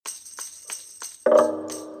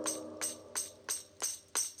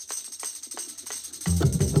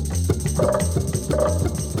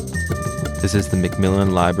This is the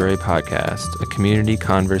McMillan Library Podcast, a community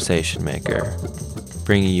conversation maker,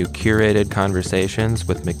 bringing you curated conversations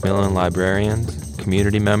with McMillan librarians,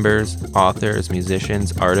 community members, authors,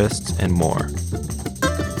 musicians, artists, and more.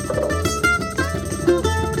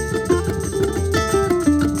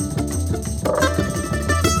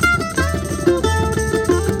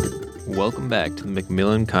 Welcome back to the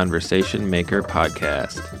McMillan Conversation Maker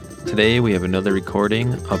Podcast. Today we have another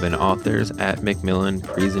recording of an Authors at McMillan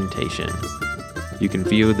presentation. You can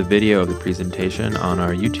view the video of the presentation on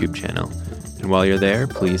our YouTube channel. And while you're there,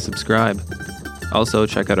 please subscribe. Also,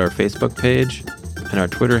 check out our Facebook page, and our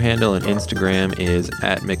Twitter handle and Instagram is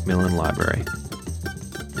 @McMillan Library.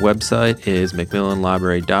 Website is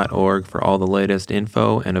mcmillanlibrary.org for all the latest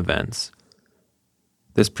info and events.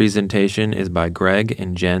 This presentation is by Greg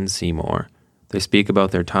and Jen Seymour. They speak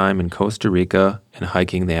about their time in Costa Rica and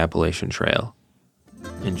hiking the Appalachian Trail.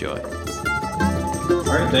 Enjoy.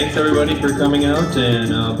 All right, thanks everybody for coming out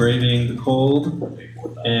and braving the cold.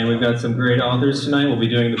 And we've got some great authors tonight. We'll be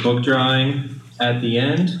doing the book drawing at the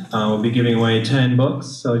end. We'll be giving away 10 books,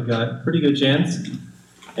 so we've got a pretty good chance.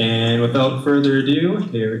 And without further ado,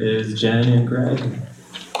 here is Jen and Greg.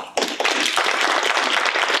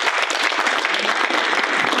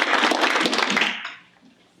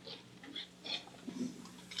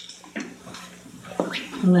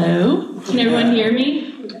 Hello, can everyone hear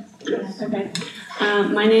me? Okay.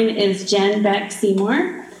 My name is Jen Beck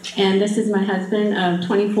Seymour, and this is my husband of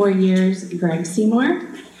 24 years, Greg Seymour.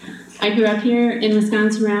 I grew up here in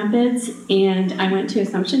Wisconsin Rapids, and I went to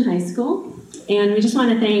Assumption High School. And we just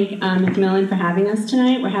want to thank McMillan for having us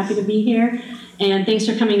tonight. We're happy to be here, and thanks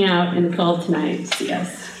for coming out in the cold tonight to see us.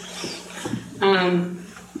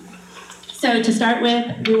 So to start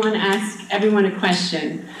with, we want to ask everyone a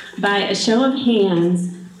question. By a show of hands,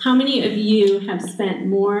 how many of you have spent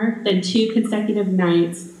more than 2 consecutive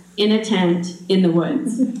nights in a tent in the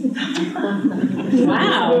woods?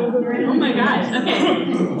 Wow. Oh my gosh.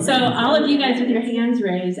 Okay. So all of you guys with your hands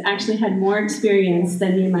raised actually had more experience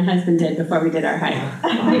than me and my husband did before we did our hike.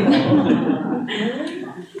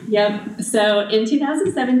 Yep. So in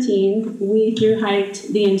 2017, we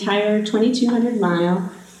thru-hiked the entire 2,200-mile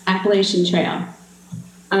Appalachian Trail.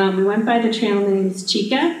 We went by the trail names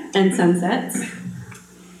Chica and Sunsets,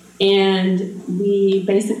 and we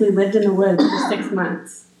basically lived in the woods for 6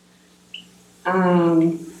 months.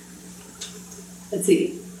 Let's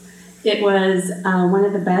see. It was one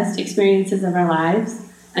of the best experiences of our lives,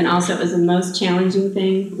 and also it was the most challenging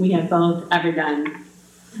thing we have both ever done.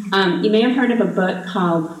 You may have heard of a book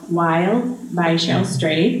called Wild by Cheryl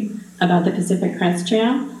Strayed about the Pacific Crest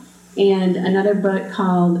Trail, and another book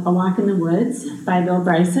called A Walk in the Woods by Bill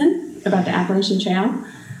Bryson about the Appalachian Trail.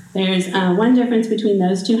 There's one difference between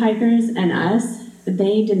those 2 hikers and us.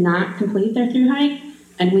 They did not complete their thru-hike,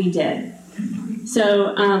 and we did.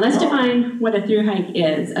 So let's define what a thru-hike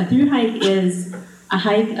is. A thru-hike is a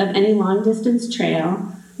hike of any long-distance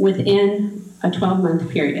trail within a 12-month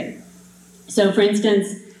period. So for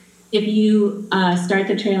instance, if you start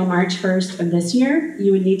the trail March 1st of this year,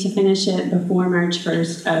 you would need to finish it before March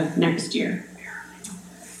 1st of next year.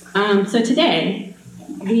 So today,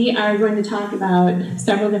 we are going to talk about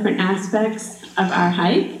several different aspects of our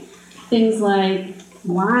hike. Things like,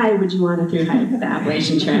 why would you want to thru-hike the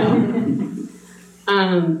Appalachian Trail?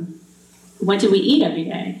 What do we eat every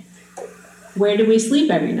day? Where do we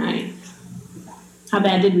sleep every night? How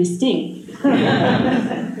bad did we stink?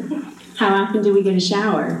 How often do we get a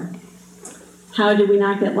shower? How did we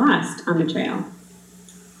not get lost on the trail?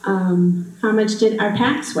 How much did our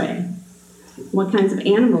packs weigh? What kinds of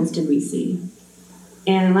animals did we see?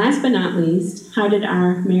 And last but not least, how did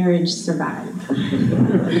our marriage survive?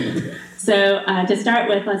 So to start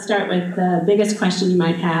with, let's start with the biggest question you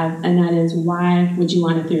might have, and that is, why would you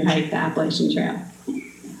want to thru-hike the Appalachian Trail?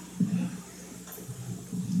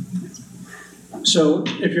 So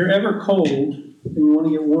if you're ever cold and you want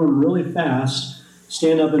to get warm really fast,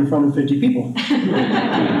 stand up in front of 50 people.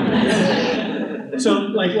 So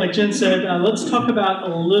like Jen said, let's talk about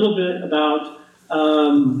a little bit about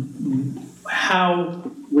how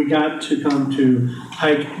we got to come to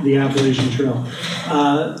hike the Appalachian Trail.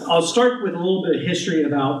 I'll start with a little bit of history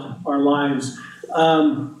about our lives.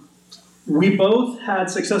 We both had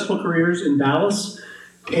successful careers in Dallas,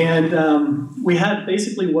 and we had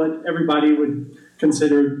basically what everybody would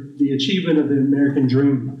consider the achievement of the American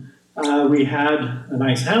dream. We had a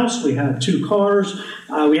nice house, we had 2 cars,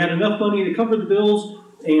 we had enough money to cover the bills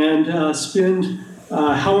and spend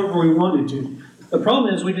however we wanted to. The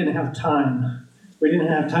problem is we didn't have time. We didn't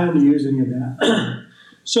have time to use any of that.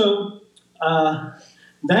 So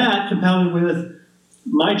that compounded with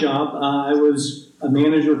my job. I was a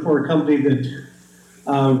manager for a company that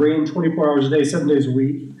ran 24 hours a day, 7 days a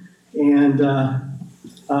week. And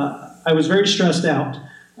I was very stressed out.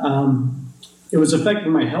 It was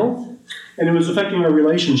affecting my health, and it was affecting our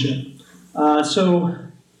relationship. So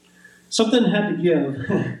something had to give.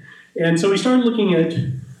 And so we started looking at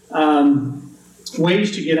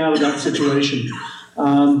ways to get out of that situation.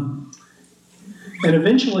 And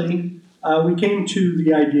eventually, we came to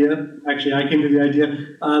the idea, actually I came to the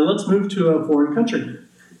idea, let's move to a foreign country.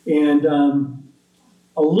 And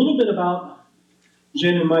a little bit about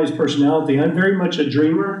Jen and my personality. I'm very much a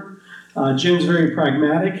dreamer. Jen's very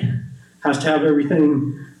pragmatic, has to have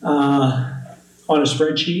everything on a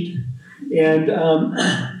spreadsheet. And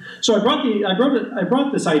so I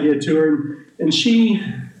brought this idea to her, and she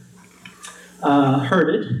heard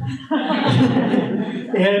it.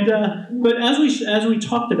 And but as we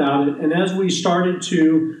talked about it, and as we started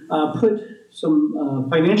to put some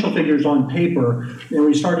financial figures on paper, and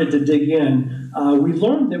we started to dig in, we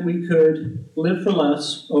learned that we could live for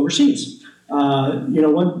less overseas.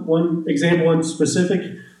 One example, one specific,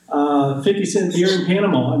 50-cent beer in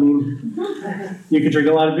Panama. I mean, you could drink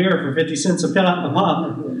a lot of beer for 50 cents a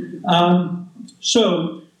pop.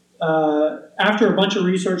 So after a bunch of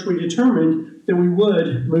research, we determined that we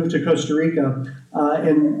would move to Costa Rica,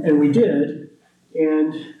 and we did.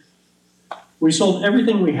 And we sold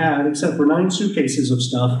everything we had except for 9 suitcases of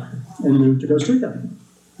stuff and moved to Costa Rica.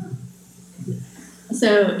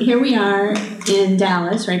 So here we are in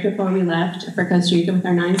Dallas right before we left for Costa Rica with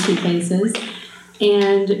our 9 suitcases.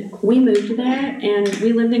 And we moved there, and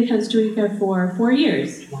we lived in Costa Rica for 4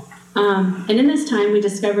 years. And in this time, we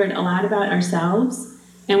discovered a lot about ourselves,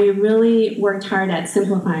 and we really worked hard at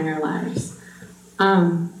simplifying our lives.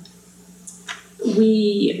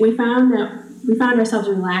 We found ourselves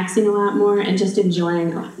relaxing a lot more and just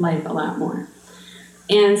enjoying life a lot more.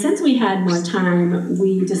 And since we had more time,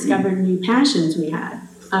 we discovered new passions we had.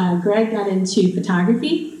 Greg got into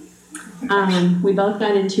photography. We both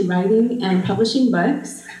got into writing and publishing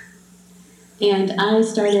books. And I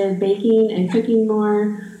started baking and cooking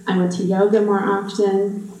more. I went to yoga more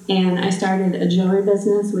often. And I started a jewelry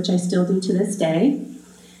business, which I still do to this day.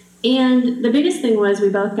 And the biggest thing was we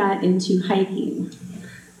both got into hiking.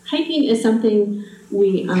 Hiking is something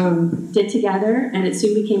we did together, and it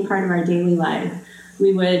soon became part of our daily life.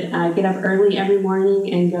 We would get up early every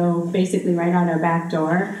morning and go basically right out our back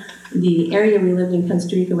door. The area we lived in,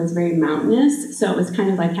 Costa Rica, was very mountainous, so it was kind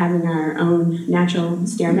of like having our own natural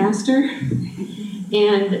Stairmaster.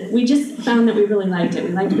 And we just found that we really liked it.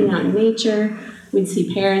 We liked being out in nature. We'd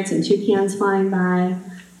see parrots and toucans flying by.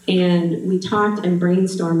 And we talked and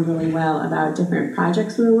brainstormed really well about different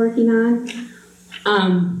projects we were working on.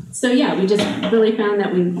 We just really found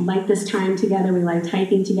that we liked this time together. We liked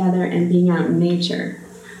hiking together and being out in nature.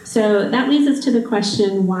 So that leads us to the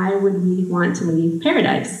question, why would we want to leave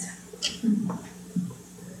paradise?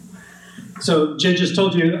 So Jen just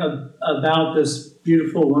told you about this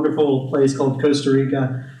beautiful, wonderful place called Costa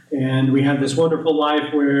Rica. And we had this wonderful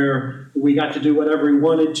life where we got to do whatever we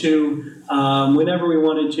wanted to, whenever we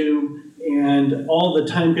wanted to, and all the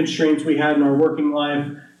time constraints we had in our working life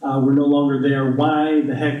were no longer there. Why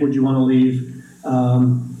the heck would you want to leave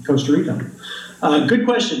Costa Rica? Good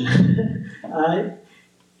question.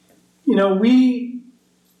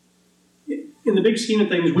 In the big scheme of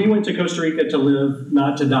things, we went to Costa Rica to live,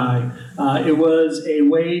 not to die. It was a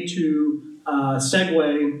way to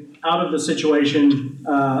segue out of the situation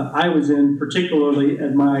I was in, particularly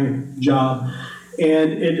at my job,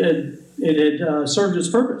 and it had served its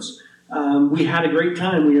purpose. We had a great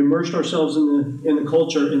time. We immersed ourselves in the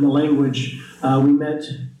culture, in the language. We met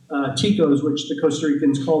Ticos, which the Costa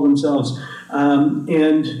Ricans call themselves,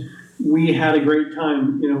 and we had a great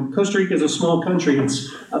time. Costa Rica is a small country.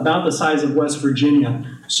 It's about the size of West Virginia.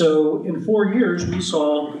 So in 4 years, we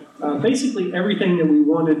saw basically everything that we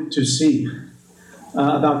wanted to see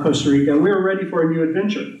about Costa Rica. We were ready for a new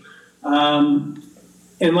adventure.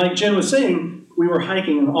 And like Jen was saying, we were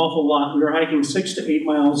hiking an awful lot. We were hiking 6 to 8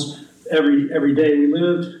 miles every day. We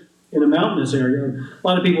lived in a mountainous area. A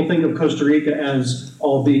lot of people think of Costa Rica as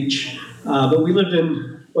all beach, but we lived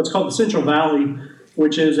in what's called the Central Valley,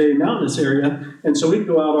 which is a mountainous area, and so we'd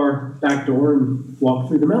go out our back door and walk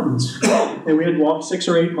through the mountains. And we had walked 6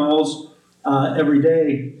 or 8 miles every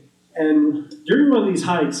day. And during one of these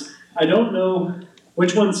hikes, I don't know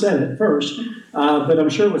which one said it first, but I'm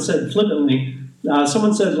sure it was said flippantly.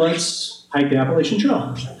 Someone said, let's hike the Appalachian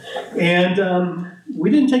Trail. And we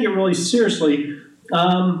didn't take it really seriously,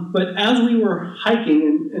 but as we were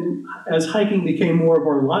hiking, and as hiking became more of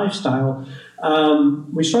our lifestyle,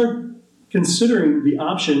 we started considering the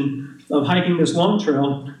option hiking this long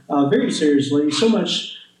trail very seriously, so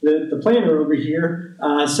much that the planner over here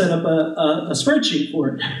set up a spreadsheet for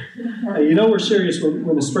it. You know we're serious when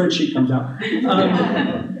a spreadsheet comes out.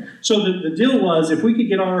 So the deal was, if we could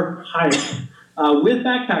get our hike with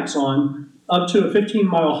backpacks on up to a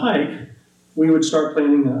 15-mile hike, we would start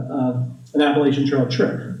planning an Appalachian Trail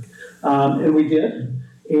trip. And we did.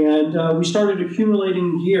 And we started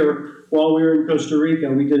accumulating gear while we were in Costa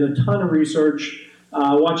Rica. We did a ton of research,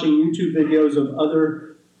 watching YouTube videos of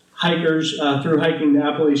other hikers through hiking the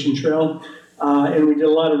Appalachian Trail. And we did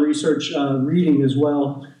a lot of research reading as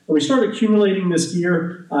well. And we started accumulating this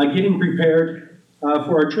gear, getting prepared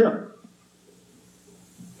for our trip.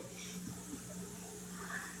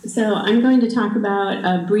 So I'm going to talk about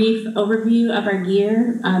a brief overview of our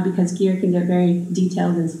gear because gear can get very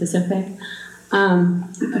detailed and specific.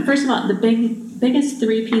 First of all, the biggest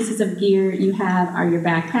three pieces of gear you have are your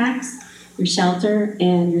backpacks, your shelter,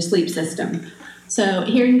 and your sleep system. So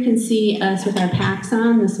here you can see us with our packs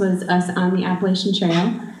on. This was us on the Appalachian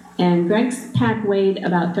Trail. And Greg's pack weighed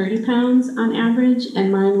about 30 pounds on average,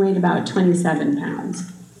 and mine weighed about 27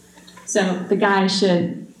 pounds. So the guy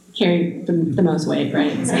should carry the most weight,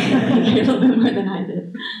 right? So he carried a little bit more than I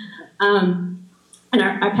did. And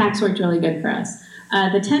our packs worked really good for us.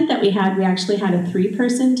 The tent that we actually had a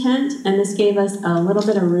 3-person tent, and this gave us a little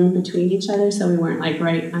bit of room between each other so we weren't like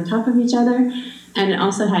right on top of each other. And it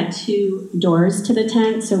also had 2 doors to the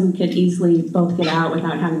tent, so we could easily both get out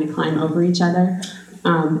without having to climb over each other.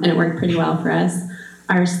 And it worked pretty well for us.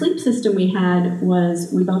 Our sleep system we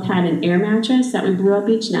both had an air mattress that we blew up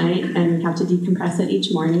each night, and we'd have to decompress it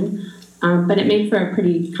each morning. But it made for a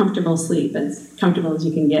pretty comfortable sleep, as comfortable as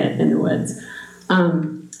you can get in the woods.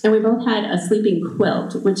 And we both had a sleeping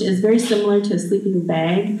quilt, which is very similar to a sleeping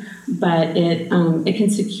bag, but it can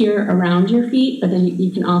secure around your feet, but then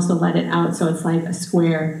you can also let it out so it's like a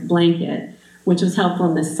square blanket, which was helpful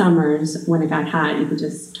in the summers. When it got hot, you could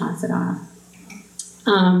just toss it off.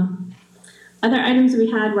 Other items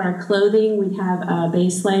we had were our clothing. We'd have a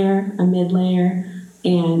base layer, a mid layer,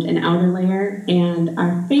 and an outer layer. And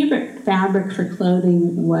our favorite fabric for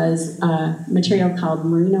clothing was a material called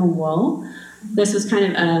merino wool. This was kind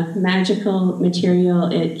of a magical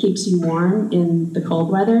material. It keeps you warm in the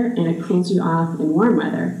cold weather, and it cools you off in warm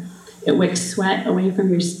weather. It wicks sweat away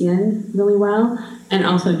from your skin really well, and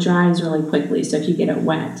also dries really quickly. So if you get it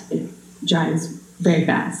wet, it dries very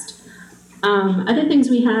fast. Other things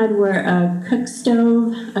we had were a cook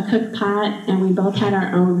stove, a cook pot, and we both had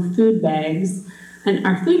our own food bags. And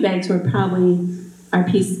our food bags were probably our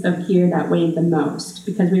piece of gear that weighed the most,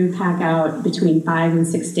 because we would pack out between 5 and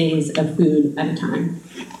 6 days of food at a time.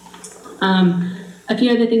 A few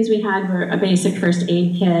other things we had were a basic first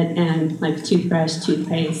aid kit and like toothbrush,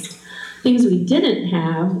 toothpaste. Things we didn't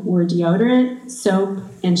have were deodorant, soap,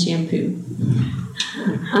 and shampoo.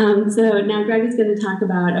 So now Greg is going to talk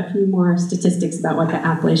about a few more statistics about what the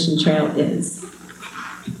Appalachian Trail is.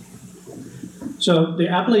 So the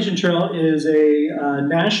Appalachian Trail is a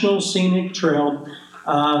national scenic trail,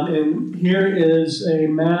 and here is a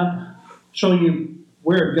map showing you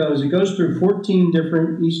where it goes. It goes through 14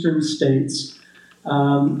 different eastern states.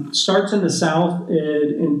 Starts in the south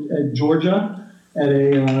in Georgia at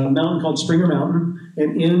a mountain called Springer Mountain,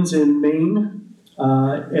 and ends in Maine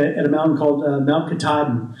at a mountain called Mount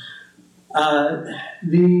Katahdin.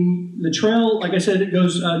 The trail, like I said, it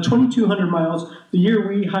goes 2,200 miles. The year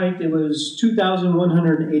we hiked, it was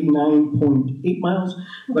 2,189.8 miles,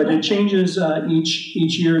 but it changes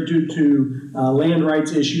each year due to land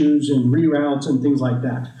rights issues and reroutes and things like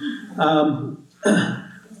that.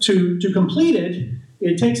 To complete it,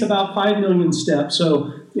 it takes about 5 million steps.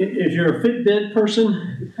 So if you're a Fitbit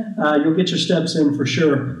person, you'll get your steps in for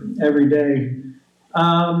sure every day.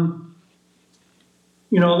 A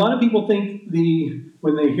lot of people think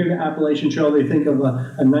when they hear the Appalachian Trail, they think of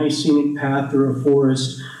a nice scenic path through a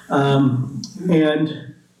forest,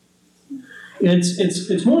 and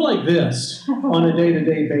it's more like this on a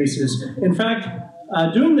day-to-day basis. In fact,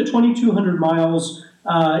 doing the 2,200 miles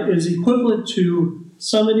is equivalent to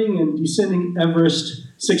summiting and descending Everest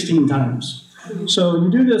 16 times. So you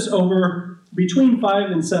do this over between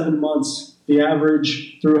 5 and 7 months, the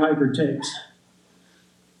average thru-hiker takes.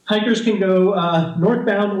 Hikers can go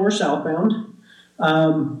northbound or southbound,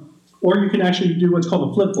 or you can actually do what's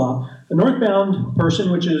called a flip-flop. A northbound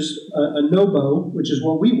person, which is a no-bow, which is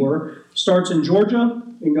what we were, starts in Georgia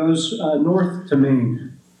and goes north to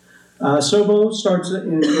Maine. Sobo starts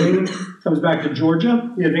in Maine, comes back to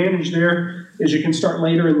Georgia. The advantage there is you can start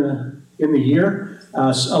later in the year.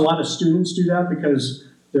 A lot of students do that because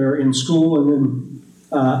they're in school, and then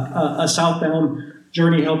a southbound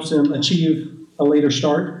journey helps them achieve a later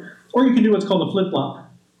start. Or you can do what's called a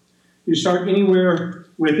flip-flop. You start anywhere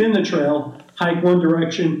within the trail, hike one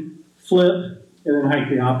direction, flip, and then hike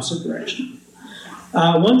the opposite direction.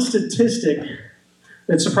 One statistic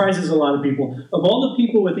that surprises a lot of people, of all the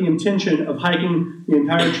people with the intention of hiking the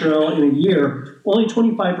entire trail in a year, only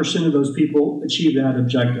 25% of those people achieve that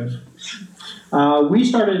objective. We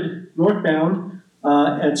started northbound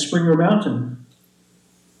at Springer Mountain.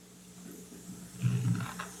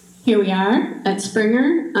 Here we are at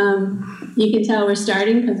Springer. You can tell we're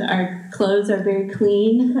starting because our clothes are very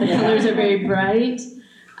clean. The colors are very bright.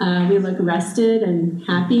 We look rested and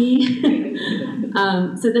happy.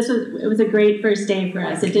 So it was a great first day for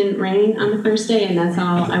us. It didn't rain on the first day, and that's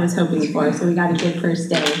all I was hoping for. So we got a good first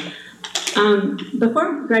day.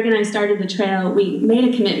 Before Greg and I started the trail, we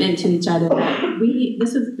made a commitment to each other that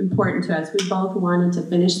this was important to us. We both wanted to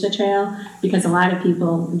finish the trail because a lot of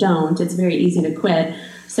people don't. It's very easy to quit.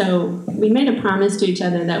 So we made a promise to each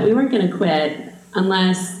other that we weren't going to quit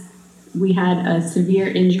unless we had a severe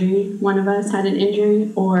injury, one of us had an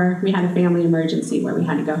injury, or we had a family emergency where we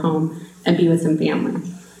had to go home and be with some family.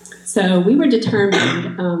 So we were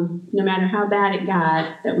determined, no matter how bad it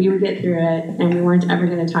got, that we would get through it, and we weren't ever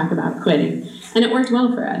going to talk about quitting. And it worked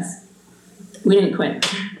well for us. We didn't quit.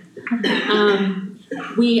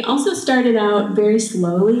 We also started out very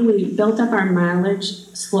slowly. We built up our mileage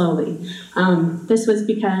slowly. This was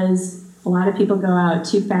because a lot of people go out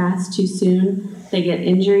too fast, too soon. They get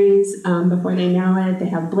injuries before they know it. They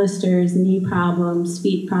have blisters, knee problems,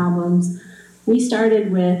 feet problems. We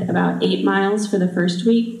started with about 8 miles for the first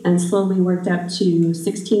week and slowly worked up to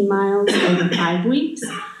 16 miles over 5 weeks.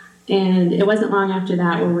 And it wasn't long after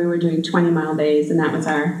that where we were doing 20-mile days, and that was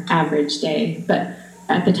our average day. But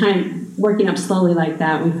at the time, working up slowly like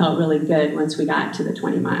that, we felt really good once we got to the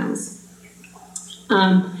 20 miles.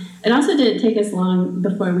 It also didn't take us long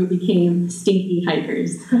before we became stinky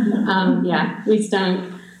hikers. Yeah, we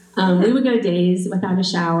stunk. We would go days without a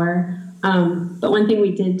shower. But one thing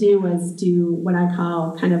we did do was do what I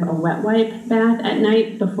call kind of a wet wipe bath at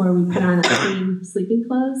night before we put on our clean sleeping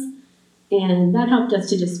clothes. And that helped us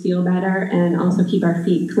to just feel better and also keep our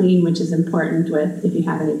feet clean, which is important with if you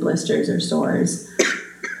have any blisters or sores.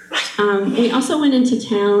 We also went into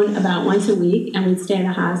town about once a week, and we'd stay at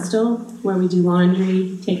a hostel where we do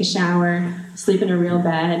laundry, take a shower, sleep in a real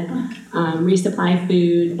bed, resupply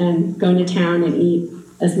food, and go into town and eat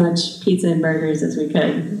as much pizza and burgers as we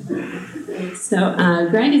could. So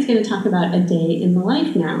Greg is going to talk about a day in the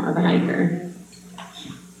life now of a hiker.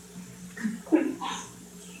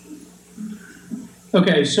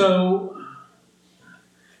 Okay, so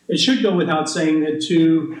it should go without saying that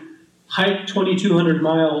to hike 2,200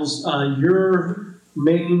 miles, your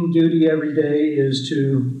main duty every day is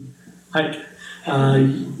to hike.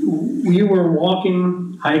 We were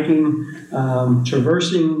walking, hiking,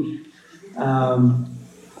 traversing,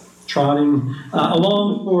 trotting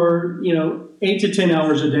along for 8 to 10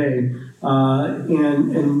 hours a day,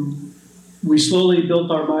 and we slowly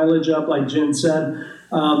built our mileage up, like Jen said.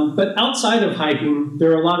 But outside of hiking,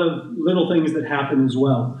 there are a lot of little things that happen as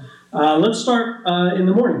well. Let's start in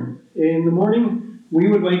the morning. In the morning, we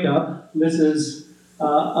would wake up. This is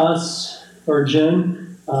us, or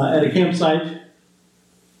Jen, at a campsite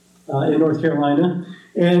in North Carolina.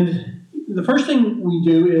 And the first thing we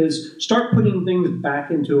do is start putting things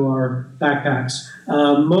back into our backpacks.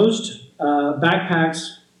 Most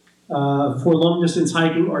backpacks for long-distance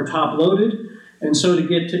hiking are top-loaded. And so to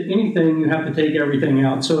get to anything, you have to take everything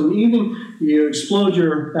out. So in the evening, you explode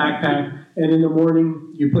your backpack, and in the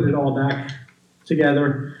morning, you put it all back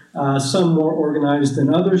together. Some more organized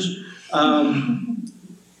than others.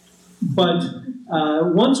 But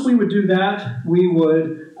once we would do that, we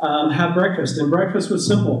would have breakfast. And breakfast was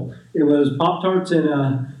simple. It was Pop-Tarts and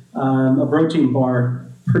a protein bar,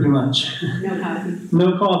 pretty much. No coffee.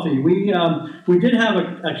 No coffee. We did have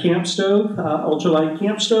a camp stove, ultralight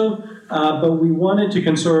camp stove, but we wanted to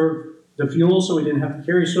conserve the fuel so we didn't have to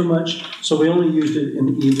carry so much, so we only used it in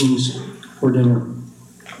the evenings for dinner.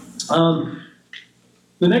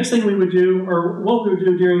 The next thing we would do, or what we would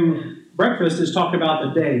do during breakfast, is talk about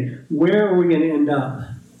the day. Where are we going to end up?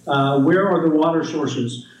 Where are the water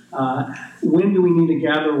sources? When do we need to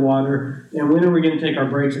gather water? And when are we going to take our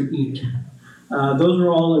breaks and eat? Those are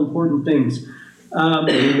all important things.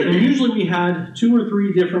 And usually we had 2 or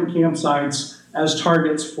 3 different campsites as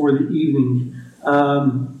targets for the evening.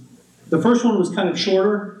 The first one was kind of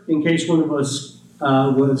shorter in case one of us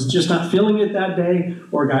was just not feeling it that day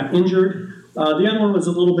or got injured. The other one was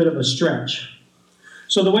a little bit of a stretch.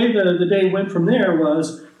 So the way the day went from there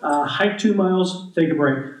was hike 2 miles, take a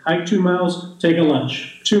break. Hike 2 miles, take a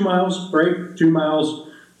lunch. 2 miles, break, 2 miles,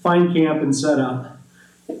 find camp and set up.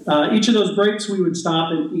 Each of those breaks, we would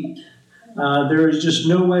stop and eat. There is just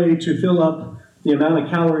no way to fill up the amount of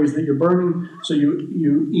calories that you're burning, so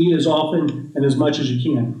you eat as often and as much as you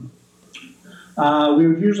can. We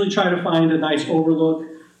would usually try to find a nice overlook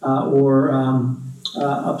or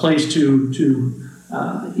a place to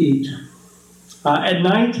eat. At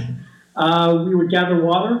night, we would gather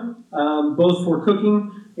water, both for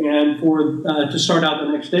cooking and for to start out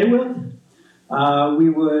the next day with. We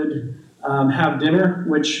would have dinner,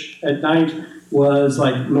 which at night was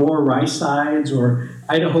like Knorr rice sides or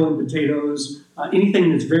Idaho potatoes,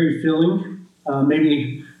 anything that's very filling.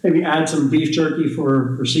 Maybe add some beef jerky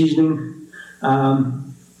for seasoning.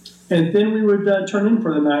 And then we would turn in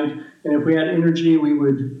for the night, and if we had energy, we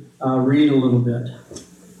would read a little bit.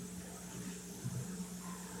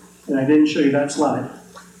 And I didn't show you that slide.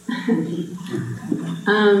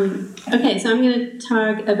 Okay, so I'm going to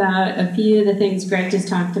talk about a few of the things Greg just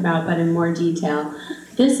talked about, but in more detail.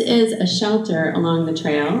 This is a shelter along the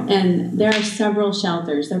trail, and there are several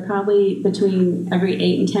shelters. They're probably between every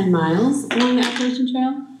 8 and 10 miles along the Appalachian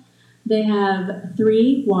Trail. They have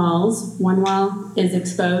 3 walls. One wall is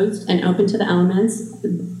exposed and open to the elements,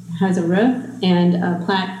 has a roof, and a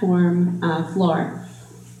platform floor.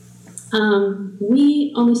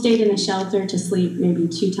 We only stayed in a shelter to sleep maybe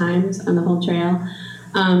 2 times on the whole trail.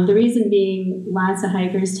 The reason being, lots of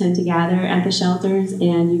hikers tend to gather at the shelters,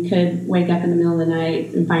 and you could wake up in the middle of the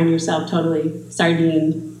night and find yourself totally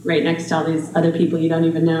sardined right next to all these other people you don't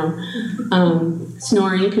even know.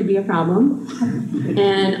 Snoring could be a problem.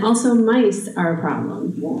 And also mice are a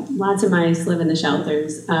problem. Lots of mice live in the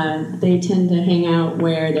shelters. They tend to hang out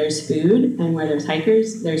where there's food, and where there's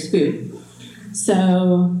hikers, there's food.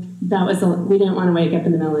 So we didn't want to wake up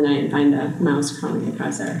in the middle of the night and find a mouse crawling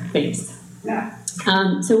across our face.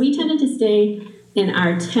 So we tended to stay in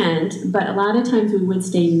our tent, but a lot of times we would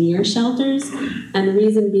stay near shelters, and the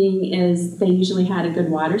reason being is they usually had a good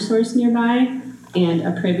water source nearby and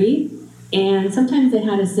a privy, and sometimes they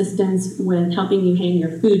had assistance with helping you hang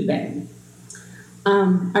your food bag.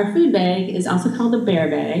 Our food bag is also called a bear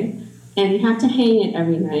bag, and you have to hang it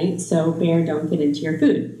every night so bear don't get into your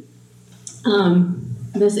food.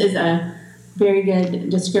 This is a very good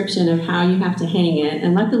description of how you have to hang it,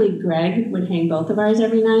 and luckily Greg would hang both of ours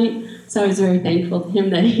every night, so I was very thankful to him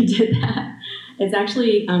that he did that. It's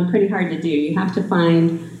actually pretty hard to do. You have to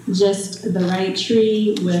find just the right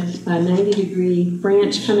tree with a 90-degree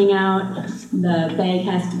branch coming out. The bag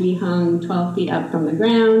has to be hung 12 feet up from the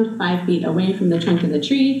ground, 5 feet away from the trunk of the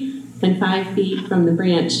tree, and 5 feet from the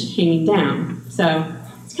branch hanging down. So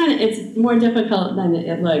it's more difficult than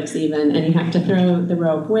it looks even, and you have to throw the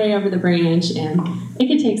rope way over the branch, and it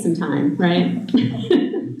could take some time, right?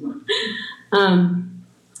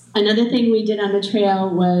 Another thing we did on the trail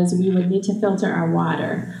was we would need to filter our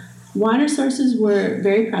water. Water sources were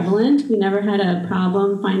very prevalent. We never had a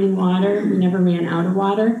problem finding water. We never ran out of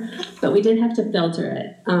water, but we did have to filter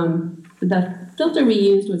it. The filter we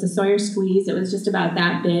used was a Sawyer squeeze. It was just about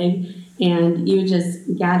that big, and you would just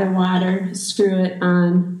gather water, screw it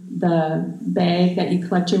on the bag that you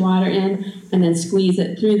collect your water in, and then squeeze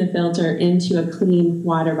it through the filter into a clean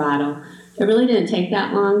water bottle. It really didn't take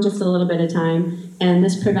that long, just a little bit of time, and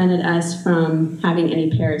this prevented us from having any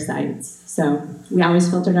parasites. So we always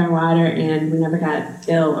filtered our water, and we never got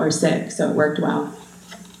ill or sick, so it worked well.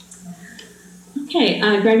 Okay,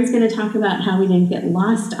 Greg is going to talk about how we didn't get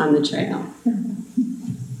lost on the trail.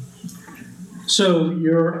 So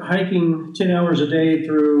you're hiking 10 hours a day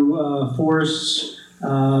through forests,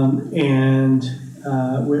 and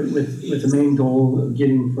with the main goal of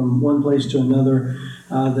getting from one place to another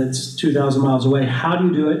that's 2,000 miles away. How do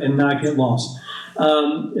you do it and not get lost?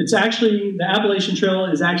 It's actually, the Appalachian Trail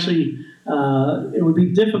is actually, it would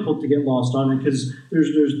be difficult to get lost on it because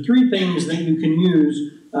there's 3 things that you can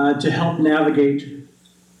use to help navigate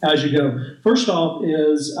as you go. First off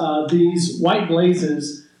is these white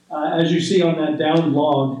blazes, as you see on that downed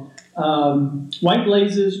log. White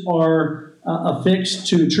blazes are affixed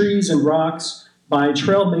to trees and rocks by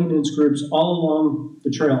trail maintenance groups all along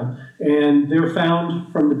the trail. And they're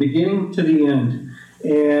found from the beginning to the end.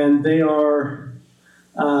 And they are,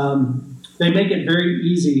 they make it very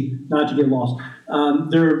easy not to get lost.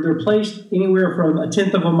 They're placed anywhere from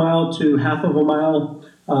 1/10 of a mile to 1/2 of a mile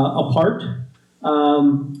apart.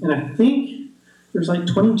 And I think there's like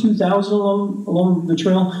 22,000 along the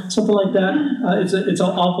trail, something like that. It's an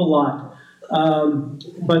awful lot.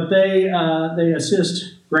 But they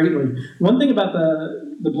assist greatly. One thing about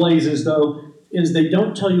the blazes, though, is they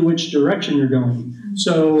don't tell you which direction you're going.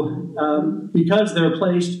 So because they're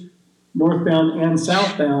placed northbound and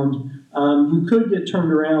southbound, you could get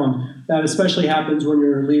turned around. That especially happens when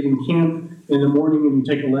you're leaving camp in the morning and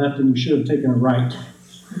you take a left and you should have taken a right.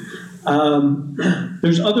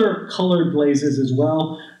 There's other colored blazes as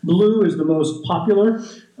well. Blue is the most popular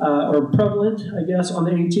or prevalent, I guess, on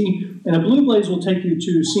the AT. And a blue blaze will take you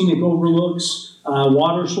to scenic overlooks,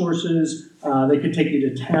 water sources. They could take you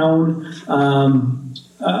to town.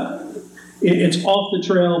 It's off the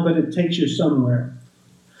trail, but it takes you somewhere.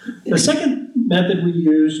 The second method we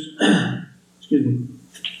used,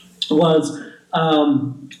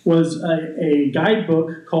 was a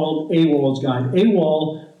guidebook called AWOL's Guide.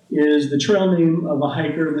 AWOL is the trail name of a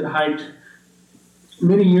hiker that hiked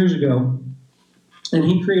many years ago. And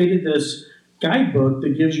he created this guidebook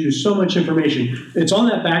that gives you so much information. It's on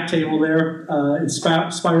that back table there. It's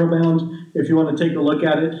spiral bound if you want to take a look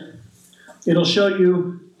at it. It'll show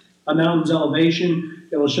you a mountain's elevation.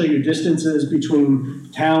 It will show you distances between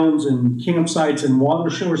towns and campsites and water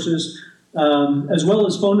sources, as well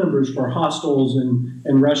as phone numbers for hostels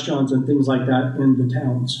and restaurants and things like that in the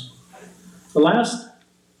towns. The last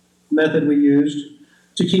method we used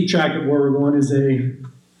to keep track of where we're going is an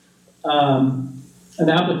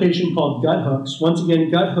application called Gut Hooks. Once again,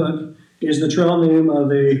 Gut Hook is the trail name of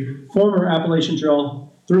a former Appalachian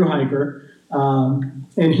Trail thru-hiker,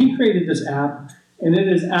 and he created this app, and it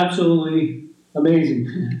is absolutely amazing.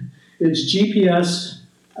 It's GPS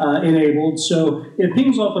enabled, so it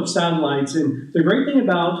pings off of satellites. And the great thing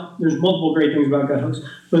there's multiple great things about Gut Hooks,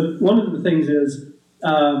 but one of the things is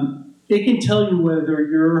it can tell you whether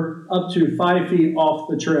you're up to 5 feet off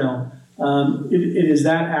the trail. It is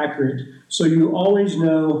that accurate. So you always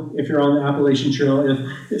know if you're on the Appalachian Trail.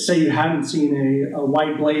 If say you haven't seen a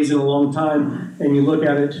white blaze in a long time and you look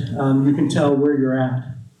at it, you can tell where you're at.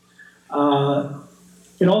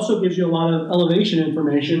 It also gives you a lot of elevation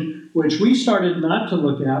information, which we started not to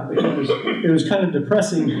look at because it was kind of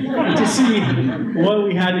depressing to see what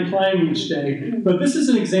we had to climb each day. But this is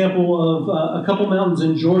an example of a couple mountains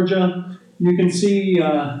in Georgia. You can see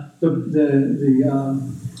the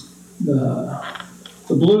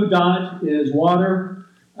blue dot is water.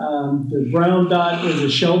 The brown dot is a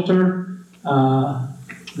shelter.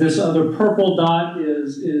 This other purple dot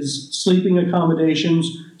is sleeping accommodations.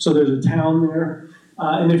 So there's a town there.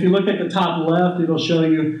 And if you look at the top left, it'll show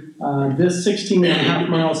you this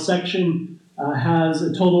 16.5-mile section has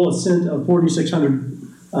a total ascent of 4,600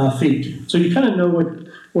 feet. So you kind of know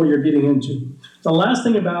what you're getting into. The last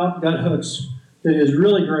thing about Gut Hooks that is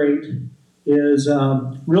really great is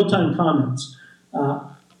real-time comments.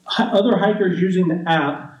 Other hikers using the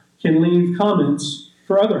app can leave comments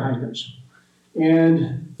for other hikers.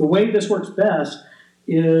 And the way this works best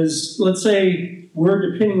is, let's say we're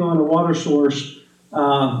depending on a water source,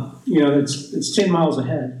 it's 10 miles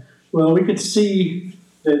ahead. Well, we could see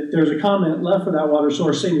that there's a comment left for that water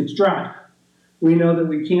source saying it's dry. We know that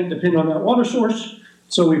we can't depend on that water source,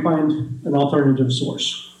 so we find an alternative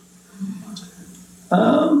source.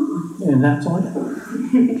 And that's all I got.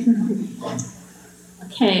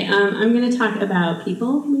 Okay, I'm going to talk about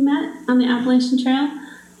people we met on the Appalachian Trail.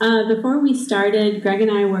 Before we started, Greg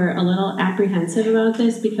and I were a little apprehensive about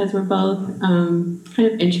this because we're both kind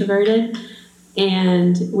of introverted,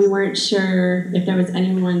 and we weren't sure if there was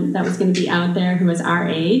anyone that was going to be out there who was our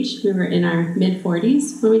age. We were in our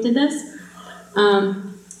mid-40s when we did this.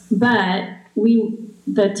 But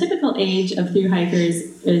the typical age of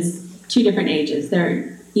thru-hikers is 2 different ages. They're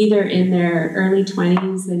either in their early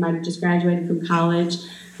 20s, they might have just graduated from college,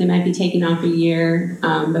 they might be taking off a year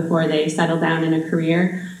before they settle down in a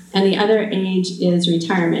career, and the other age is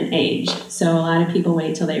retirement age. So a lot of people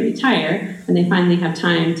wait till they retire, and they finally have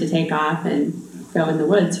time to take off and go in the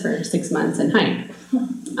woods for 6 months and hike.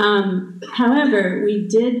 However, we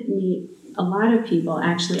did meet a lot of people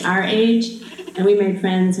actually our age, and we made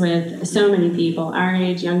friends with so many people our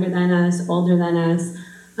age, younger than us, older than us.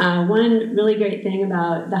 One really great thing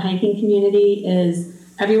about the hiking community is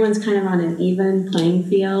everyone's kind of on an even playing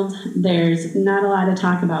field. There's not a lot of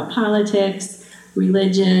talk about politics,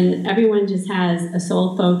 religion. Everyone just has a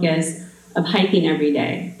sole focus of hiking every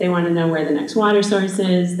day. They want to know where the next water source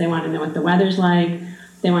is. They want to know what the weather's like.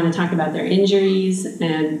 They want to talk about their injuries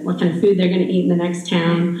and what kind of food they're going to eat in the next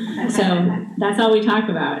town. So that's all we talk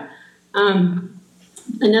about.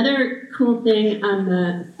 Another cool thing on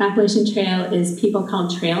the Appalachian Trail is people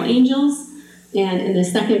called trail angels. And in the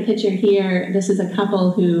second picture here, this is a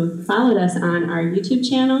couple who followed us on our YouTube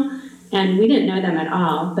channel. And we didn't know them at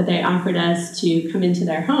all, but they offered us to come into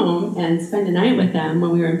their home and spend a night with them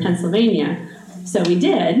when we were in Pennsylvania. So we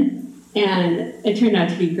did, and it turned out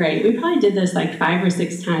to be great. We probably did this like 5 or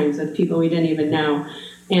 6 times with people we didn't even know.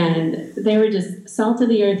 And they were just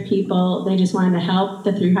salt-of-the-earth people. They just wanted to help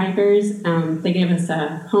the thru-hikers. They gave us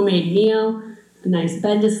a homemade meal, a nice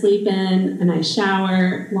bed to sleep in, a nice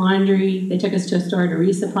shower, laundry. They took us to a store to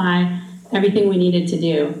resupply, everything we needed to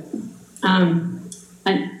do. And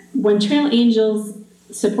when trail angels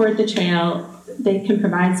support the trail, they can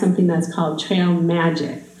provide something that's called trail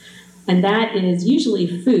magic. And that is usually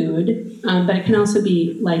food, but it can also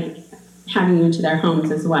be like having you into their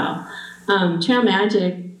homes as well. Trail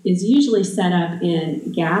magic is usually set up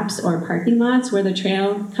in gaps or parking lots where the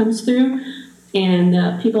trail comes through,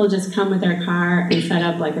 and people just come with their car and set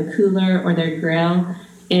up like a cooler or their grill.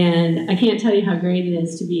 And I can't tell you how great it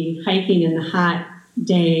is to be hiking in the hot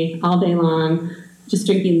day, all day long, just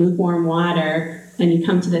drinking lukewarm water, and you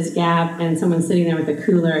come to this gap and someone's sitting there with a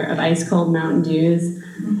cooler of ice cold Mountain Dews.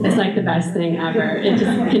 It's like the best thing ever. It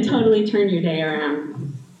can totally turn your day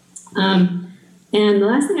around. And the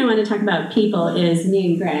last thing I want to talk about people is me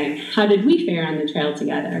and Greg. How did we fare on the trail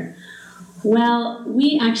together? Well,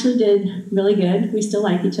 we actually did really good. We still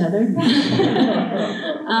like each other.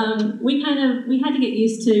 We had to get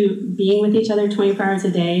used to being with each other 24 hours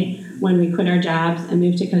a day when we quit our jobs and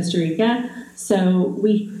moved to Costa Rica. So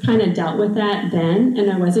we kind of dealt with that then, and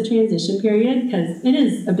there was a transition period because it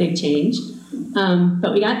is a big change.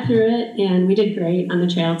 But we got through it, and we did great on the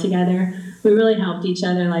trail together. We really helped each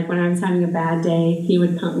other. Like when I was having a bad day, he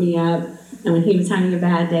would pump me up. And when he was having a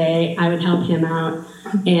bad day, I would help him out.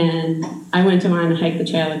 And I wouldn't want to hike the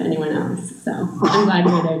trail with anyone else. So I'm glad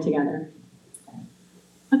we were there together.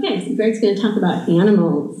 Okay, so Greg's going to talk about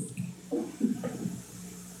animals.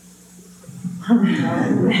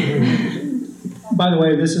 By the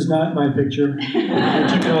way, this is not my picture. I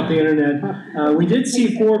took it off the internet. We did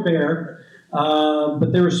see 4 bear,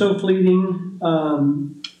 but they were so fleeting,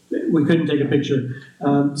 we couldn't take a picture.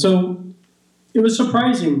 So it was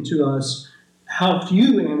surprising to us how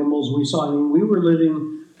few animals we saw. I mean, we were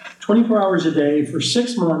living 24 hours a day for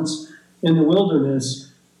 6 months in the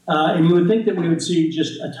wilderness, and you would think that we would see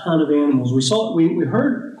just a ton of animals. We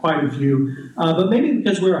heard quite a few, but maybe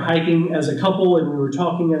because we were hiking as a couple and we were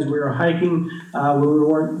talking as we were hiking, when we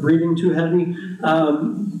weren't breathing too heavy,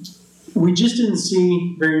 we just didn't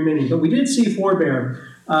see very many. But we did see 4 bear,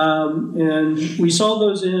 and we saw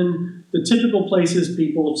those in the typical places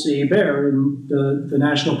people see bear in the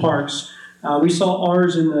national parks. We saw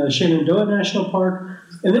ours in the Shenandoah National Park,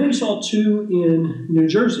 and then we saw 2 in New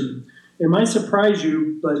Jersey. It might surprise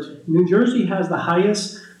you, but New Jersey has the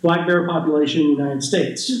highest black bear population in the United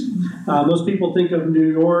States. Most people think of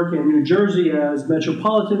New York and New Jersey as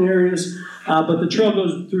metropolitan areas, but the trail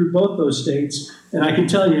goes through both those states, and I can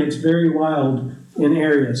tell you it's very wild in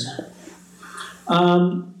areas.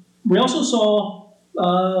 We also saw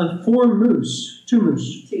 4 moose, 2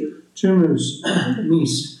 moose. Two moose,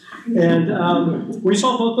 meese. And we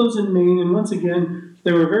saw both those in Maine, and once again,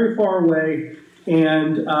 they were very far away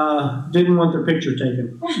and didn't want their picture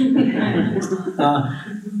taken.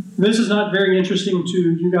 This is not very interesting to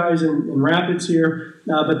you guys in Rapids here,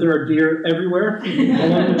 but there are deer everywhere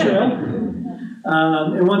along the trail.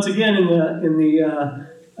 And once again, in the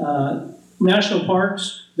national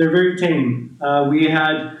parks, they're very tame. We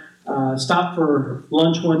had stopped for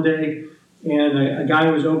lunch one day, and a guy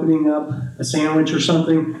was opening up a sandwich or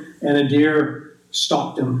something, and a deer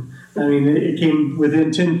stalked him. I mean, it came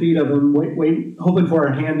within 10 feet of him, hoping for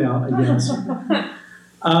a handout, I guess.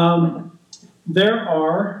 There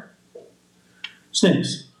are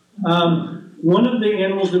snakes. One of the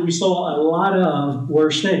animals that we saw a lot of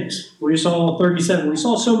were snakes. We saw 37. We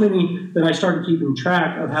saw so many that I started keeping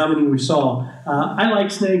track of how many we saw. I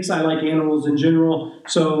like snakes. I like animals in general.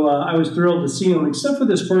 So I was thrilled to see them, except for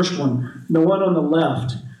this first one, the one on the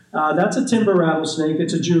left. That's a timber rattlesnake.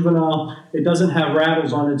 It's a juvenile. It doesn't have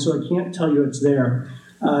rattles on it, so I can't tell you it's there.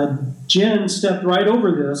 Jen stepped right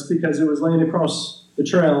over this because it was laying across the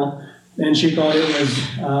trail, and she thought it was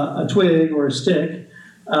a twig or a stick.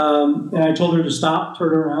 And I told her to stop,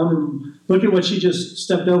 turn around, and look at what she just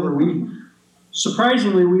stepped over.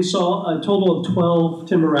 Surprisingly, we saw a total of 12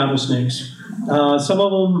 timber rattlesnakes. Some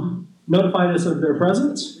of them notified us of their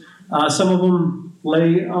presence. Some of them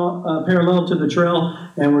lay parallel to the trail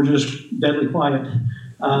and were just deadly quiet.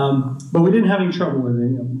 But we didn't have any trouble with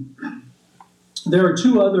any of them. There are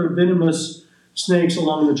 2 other venomous snakes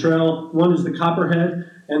along the trail. One is the copperhead,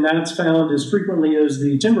 and that's found as frequently as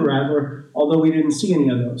the timber rattler, although we didn't see any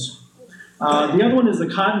of those. The other one is the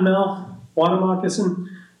cottonmouth water moccasin.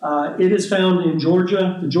 It is found in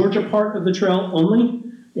Georgia, the Georgia part of the trail only,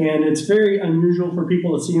 and it's very unusual for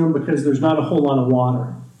people to see them because there's not a whole lot of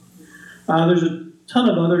water. There's a ton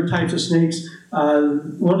of other types of snakes.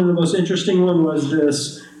 One of the most interesting one was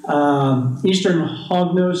this eastern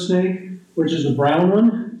hognose snake, which is the brown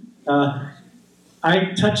one.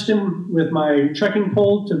 I touched him with my trekking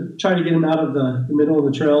pole to try to get him out of the middle of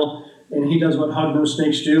the trail, and he does what hognose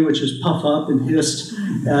snakes do, which is puff up and hiss.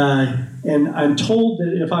 And I'm told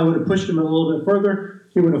that if I would have pushed him a little bit further,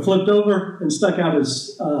 he would have flipped over and stuck out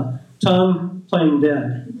his tongue, playing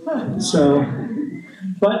dead. So,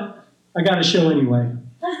 but I got a show anyway.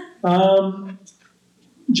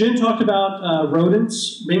 Jen talked about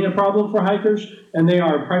rodents being a problem for hikers, and they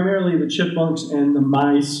are primarily the chipmunks and the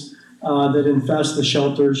mice that infest the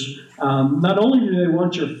shelters. Not only do they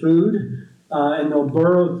want your food, and they'll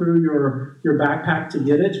burrow through your backpack to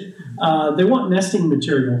get it, they want nesting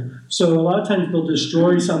material. So a lot of times they'll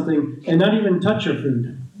destroy something and not even touch your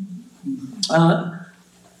food.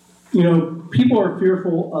 People are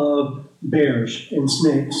fearful of bears and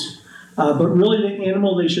snakes. But really the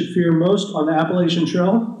animal they should fear most on the Appalachian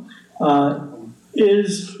Trail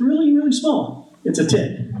is really, really small. It's a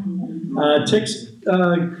tick. Ticks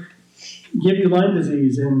give you Lyme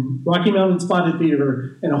disease and Rocky Mountain spotted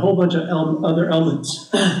fever and a whole bunch of other ailments.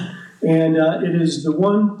 And it is the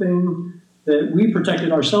one thing that we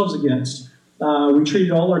protected ourselves against. We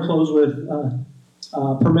treated all our clothes with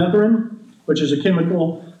permethrin, which is a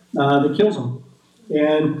chemical that kills them.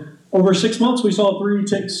 And over 6 months, we saw 3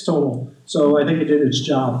 ticks total. So I think it did its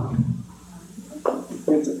job.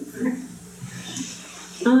 That's it.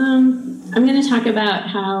 I'm going to talk about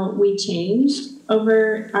how we changed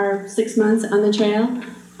over our 6 months on the trail.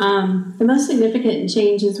 The most significant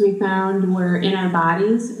changes we found were in our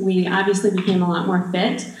bodies. We obviously became a lot more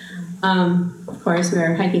fit. Of course, we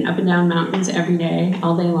were hiking up and down mountains every day,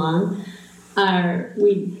 all day long.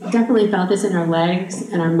 We definitely felt this in our legs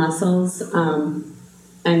and our muscles.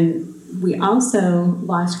 And we also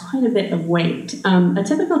lost quite a bit of weight. A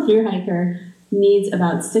typical thru-hiker needs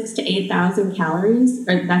about 6,000 to 8,000 calories,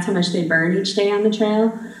 or that's how much they burn each day on the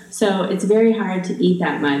trail. So it's very hard to eat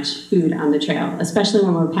that much food on the trail, especially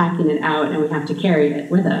when we're packing it out and we have to carry it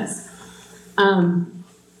with us.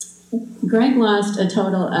 Greg lost a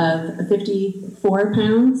total of 54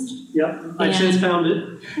 pounds. Yep, I since found it.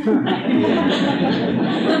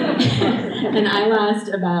 And I lost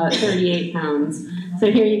about 38 pounds. So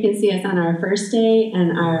here you can see us on our first day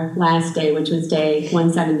and our last day, which was day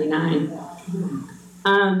 179.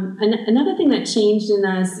 Another thing that changed in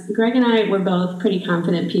us, Greg and I were both pretty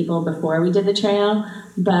confident people before we did the trail,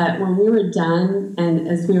 but when we were done and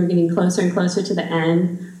as we were getting closer and closer to the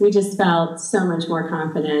end, we just felt so much more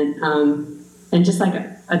confident. And just like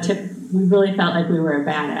a tip, we really felt like we were a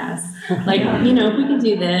badass. Like, if we could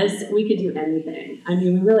do this, we could do anything. I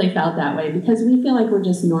mean, we really felt that way because we feel like we're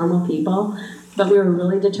just normal people, but we were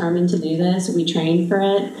really determined to do this. We trained for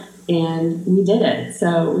it, and we did it.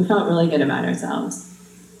 So we felt really good about ourselves.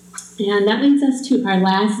 And that leads us to our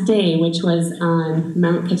last day, which was on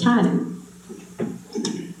Mount Katahdin.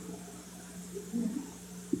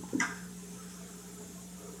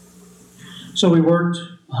 So we worked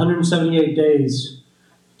 178 days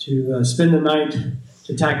to spend the night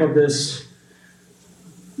to tackle this.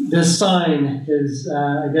 This sign is,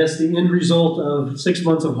 I guess, the end result of 6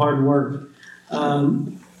 months of hard work.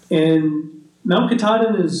 And Mount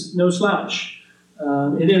Katahdin is no slouch.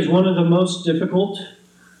 It is one of the most difficult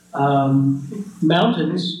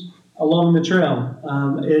mountains along the trail.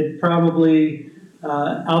 It probably,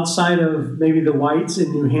 outside of maybe the Whites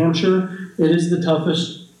in New Hampshire, it is the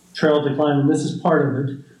toughest trail to climb, and this is part of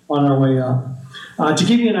it on our way up. To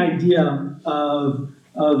give you an idea of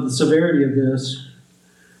the severity of this,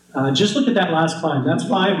 just look at that last climb. That's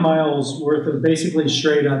 5 miles worth of basically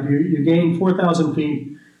straight up. You gain 4,000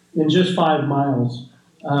 feet in just 5 miles.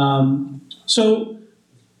 So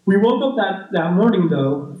we woke up that morning,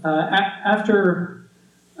 though, after,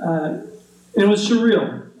 and it was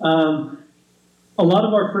surreal. A lot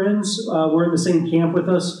of our friends were in the same camp with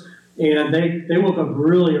us, and they woke up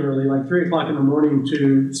really early, like 3 o'clock in the morning,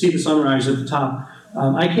 to see the sunrise at the top.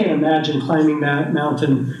 I can't imagine climbing that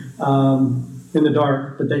mountain in the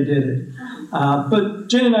dark, but they did it. But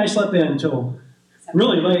Jen and I slept in until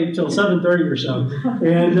really late, till 7:30 or so,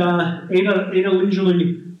 and ate a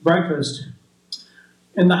leisurely breakfast.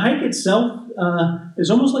 And the hike itself is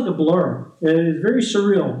almost like a blur. It is very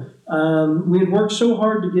surreal. We had worked so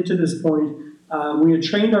hard to get to this point. We had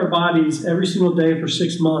trained our bodies every single day for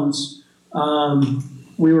 6 months.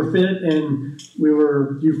 We were fit and we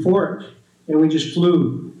were euphoric, and we just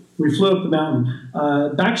flew. We flew up the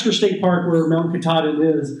mountain. Baxter State Park, where Mount Katahdin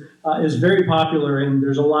is very popular, and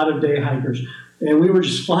there's a lot of day hikers. And we were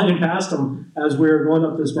just flying past them as we were going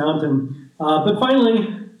up this mountain. But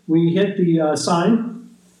finally, we hit the sign,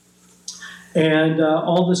 and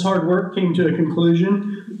all this hard work came to a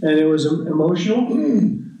conclusion. and it was emotional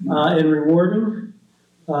and rewarding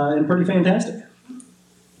and pretty fantastic.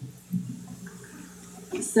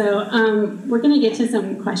 So we're going to get to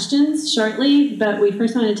some questions shortly, but we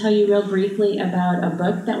first want to tell you real briefly about a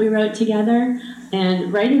book that we wrote together.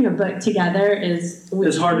 And writing a book together is...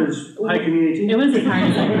 As hard as hiking AT? It was as hard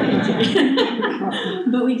as hiking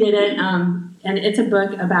AT. But we did it, and it's a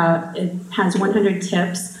book about, it has 100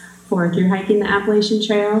 tips for through hiking the Appalachian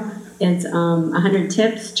Trail. It's 100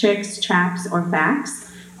 tips, tricks, traps, or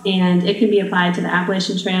facts, and it can be applied to the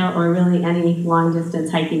Appalachian Trail or really any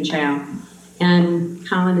long-distance hiking trail. And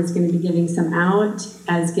Colin is going to be giving some out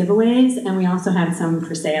as giveaways, and we also have some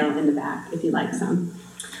for sale in the back if you'd like some.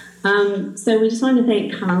 So we just wanted to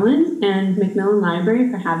thank Colin and McMillan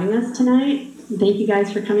Library for having us tonight. Thank you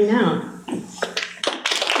guys for coming out.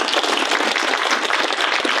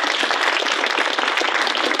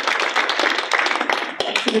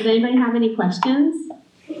 So does anybody have any questions?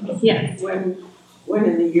 Yes. When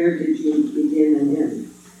in the year did you begin and end?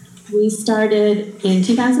 We started in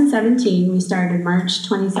 2017. We started March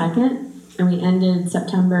 22nd, and we ended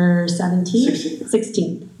September 17th?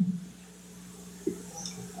 16th.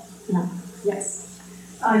 Yeah. Yes.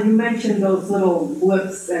 You mentioned those little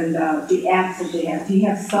blips and the apps that they have. Do you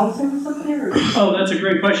have cell service up there? Oh, that's a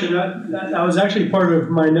great question. That was actually part of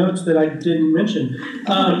my notes that I didn't mention.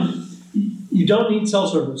 You don't need cell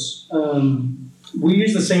service. We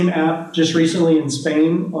used the same app just recently in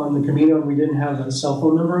Spain on the Camino, and we didn't have a cell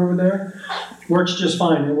phone number over there. Works just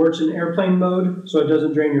fine. It works in airplane mode, so it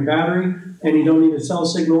doesn't drain your battery, and you don't need a cell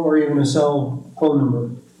signal or even a cell phone number.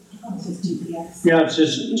 Oh, it's just GPS. Yeah, it's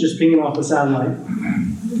just pinging off the satellite.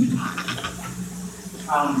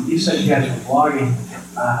 You said you guys were vlogging.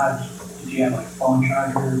 Did you have like phone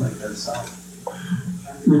chargers, like the cell?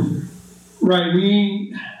 Right.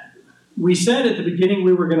 We said at the beginning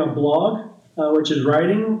we were going to blog, which is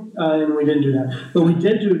writing, and we didn't do that. But we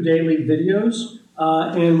did do daily videos,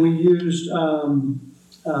 and we used an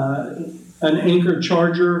Anchor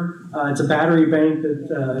charger. It's a battery bank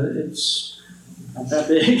that it's not that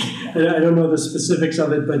big. I don't know the specifics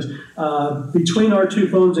of it, but between our two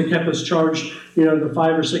phones, it kept us charged, the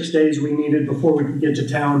 5 or 6 days we needed before we could get to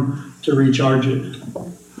town to recharge it.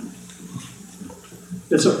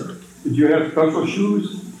 Yes, sir. Did you have special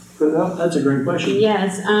shoes for that? That's a great question.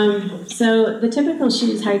 Yes. So the typical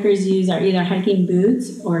shoes hikers use are either hiking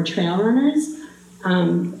boots or trail runners.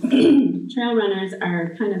 Trail runners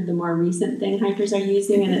are kind of the more recent thing hikers are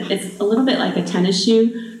using, and it's a little bit like a tennis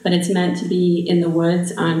shoe, but it's meant to be in the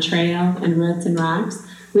woods on trail and roots and rocks.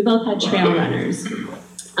 We both had trail runners.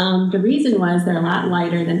 The reason was they're a lot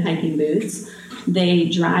lighter than hiking boots. They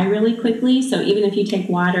dry really quickly, so even if you take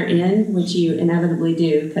water in, which you inevitably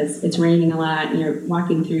do because it's raining a lot and you're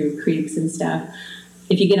walking through creeks and stuff,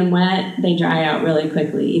 if you get them wet, they dry out really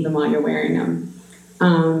quickly, even while you're wearing them.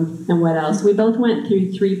 And what else? We both went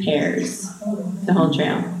through 3 pairs the whole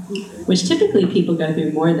trail, which typically people go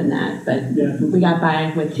through more than that, but we got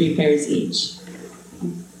by with 3 pairs each.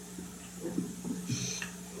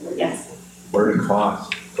 Yes? What did it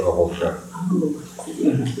cost for the whole trip?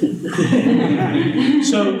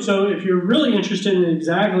 So if you're really interested in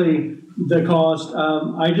exactly the cost,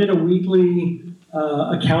 I did a weekly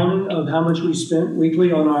accounting of how much we spent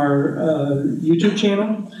weekly on our YouTube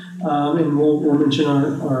channel, and we'll mention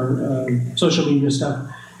our social media stuff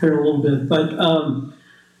here in a little bit. But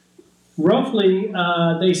roughly,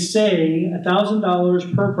 they say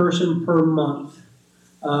 $1,000 per person per month.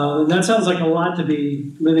 And that sounds like a lot to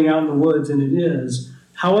be living out in the woods, and it is.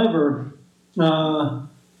 However,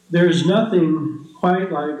 there's nothing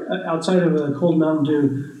quite like, outside of a cold Mountain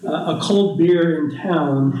Dew, a cold beer in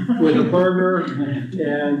town with a burger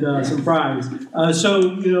and some fries.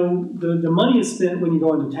 So the money is spent when you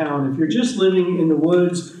go into town. If you're just living in the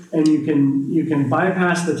woods and you can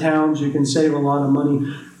bypass the towns, you can save a lot of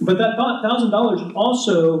money. But that $1,000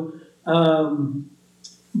 also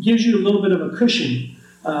gives you a little bit of a cushion.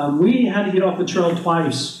 We had to get off the trail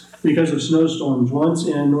twice because of snowstorms, once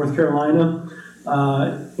in North Carolina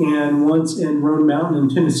and once in Roan Mountain in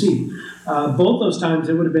Tennessee. Both those times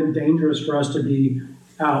it would have been dangerous for us to be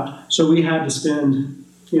out. So we had to spend,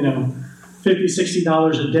 $50,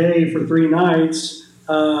 $60 a day for 3 nights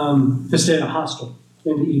to stay at a hostel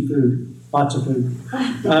and to eat food, lots of food.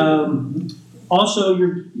 Also,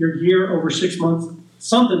 your gear over 6 months,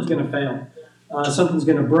 something's going to fail. Something's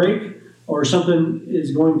going to break, or something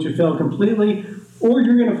is going to fail completely, or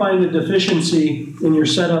you're going to find a deficiency in your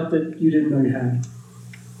setup that you didn't know you had.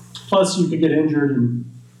 Plus, you could get injured, and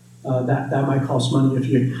that might cost money if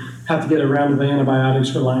you have to get a round of antibiotics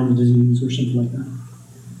for Lyme disease or something like that.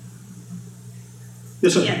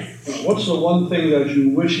 Yes, sir. Yes. What's the one thing that you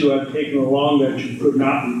wish you had taken along that you could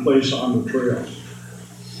not replace on the trail?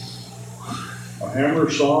 A hammer,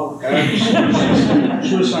 saw, axe,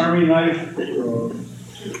 Swiss Army knife?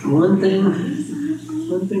 One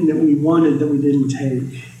thing that we wanted that we didn't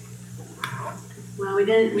take. Well, we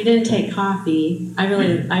didn't take coffee. I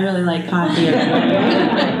really like coffee.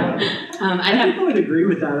 I would agree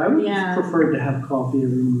with that. I would Yeah. prefer to have coffee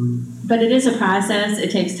every morning. But it is a process.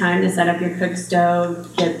 It takes time to set up your cook stove,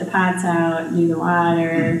 get the pots out, do the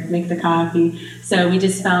water, make the coffee. So we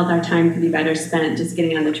just felt our time could be better spent just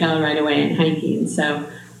getting on the trail right away and hiking. So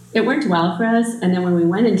it worked well for us. And then when we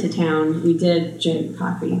went into town, we did drink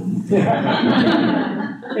coffee. And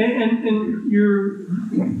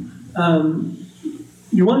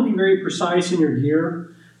you want to be very precise in your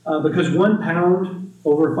gear because 1 pound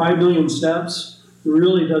over 5 million steps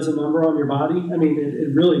really does a number on your body. I mean,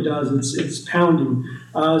 it really does. It's pounding.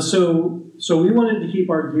 So we wanted to keep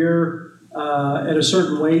our gear at a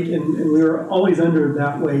certain weight, and we were always under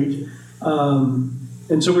that weight.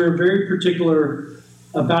 And so we were very particular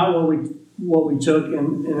about what we took,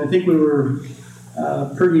 and I think we were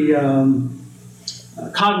pretty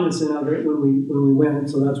cognizant of it when we went.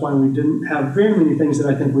 So that's why we didn't have very many things that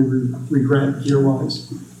I think we regret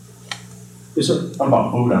gear-wise. Yes, sir. What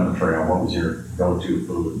about food on the trail? What was your go-to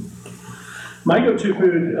food? My go-to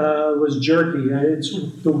food was jerky. It's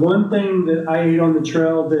the one thing that I ate on the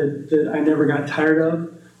trail that I never got tired of.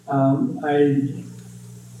 I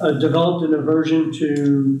developed an aversion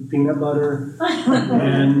to peanut butter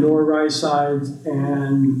and nor rice sides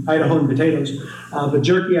and Idahoan potatoes. But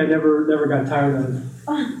jerky I never got tired of.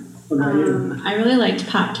 What about you? I really liked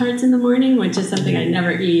Pop-Tarts in the morning, which is something I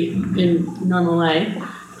never eat in normal life.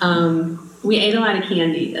 We ate a lot of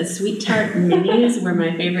candy. Sweet Tart minis were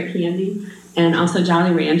my favorite candy, and also Jolly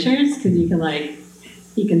Ranchers, because you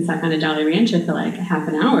can suck on a Jolly Rancher for like a half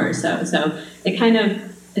an hour or so. So it's kind of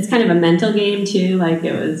a mental game too. Like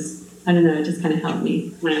it was, I don't know, it just kind of helped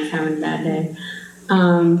me when I was having a bad day.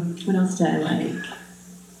 What else did I like?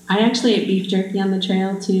 I actually ate beef jerky on the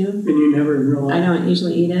trail too. And you never in real life? I don't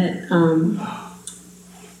usually eat it. I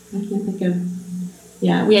can't think of.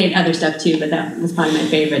 Yeah, we ate other stuff too, but that was probably my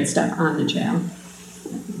favorite stuff on the trail.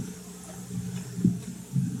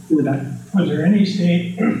 In the back. Was there any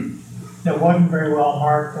state that wasn't very well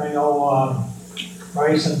marked? I know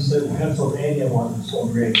Bryson said Pennsylvania wasn't so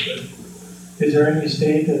great, but is there any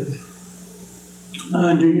state that?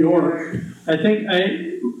 New York. I think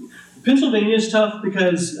Pennsylvania is tough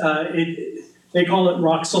because they call it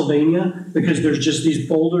Rocksylvania because there's just these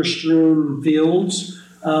boulder-strewn fields,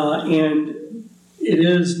 and it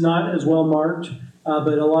is not as well marked,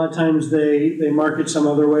 but a lot of times they mark it some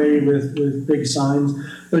other way with big signs.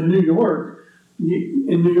 But in New York,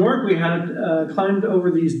 we had climbed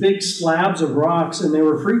over these big slabs of rocks, and they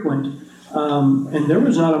were frequent, and there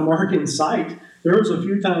was not a mark in sight. There was a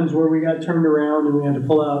few times where we got turned around and we had to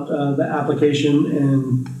pull out the application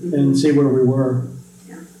and see where we were.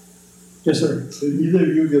 Yeah. Yes, sir. Did either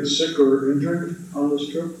of you get sick or injured on this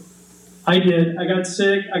trip? I did. I got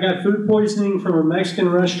sick. I got food poisoning from a Mexican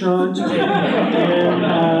restaurant in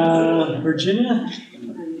Virginia.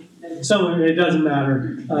 Somewhere, it doesn't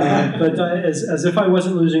matter. But as if I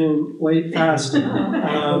wasn't losing weight fast,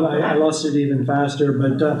 I lost it even faster.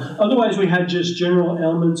 But otherwise, we had just general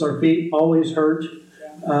ailments. Our feet always hurt,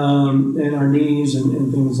 and our knees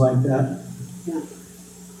and things like that. Yeah.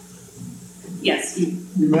 Yes.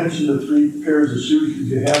 You mentioned the 3 pairs of shoes. Did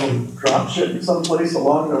you have them drop shipped someplace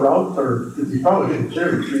along the route, or did you probably didn't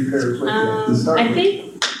carry 3 pairs with you to start I with?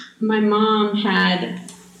 think my mom had.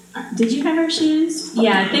 Did you have her shoes?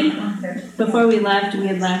 Yeah, I think before we left, we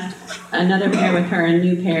had left another pair with her, a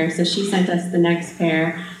new pair. So she sent us the next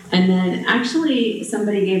pair. And then actually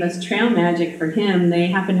somebody gave us Trail Magic for him. They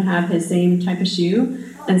happened to have his same type of shoe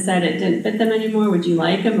and said it didn't fit them anymore. Would you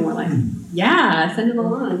like them? And we're like, yeah, send them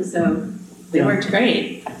along. So they worked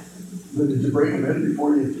great. But did you break them in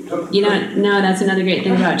before you took them? No, that's another great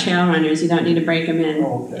thing about trail runners. You don't need to break them in.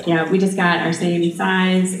 Oh, okay. Yeah, we just got our same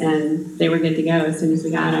size and they were good to go as soon as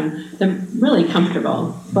we got them. They're really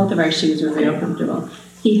comfortable. Both of our shoes were very comfortable.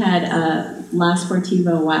 He had La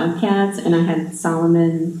Sportiva Wildcats and I had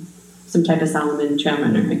Solomon, some type of Solomon trail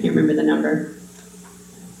runner. I can't remember the number.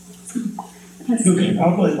 Yes. You can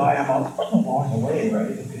probably buy them along the way,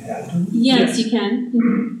 right, if you had to? Yes, you can.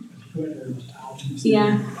 Mhm.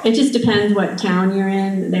 Yeah, it just depends what town you're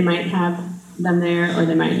in. They might have them there or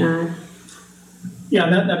they might not. Yeah,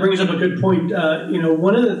 that brings up a good point.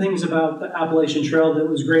 One of the things about the Appalachian Trail that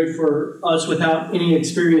was great for us without any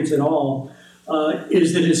experience at all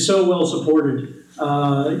is that it's so well supported.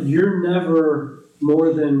 You're never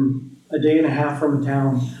more than a day and a half from a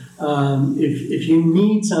town. if you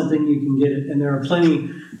need something, you can get it. And there are plenty,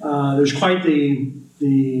 there's quite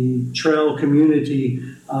the trail community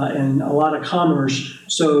and a lot of commerce.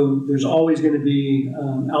 So there's always going to be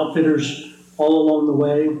outfitters all along the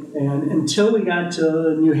way. And until we got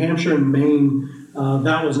to New Hampshire and Maine,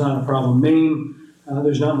 that was not a problem. Maine,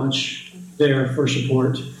 there's not much there for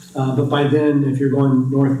support. But by then, if you're going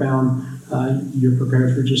northbound, you're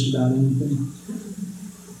prepared for just about anything.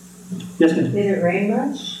 Yes, ma'am? Did it rain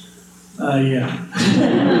much? Yeah.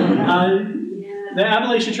 The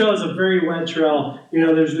Appalachian Trail is a very wet trail. You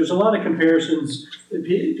know, there's a lot of comparisons that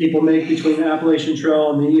people make between the Appalachian Trail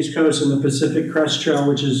on the East Coast and the Pacific Crest Trail,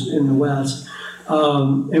 which is in the West.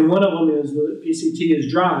 And one of them is the PCT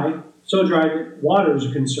is dry, so dry that water is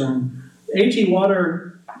a concern. AT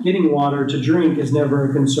water, getting water to drink is never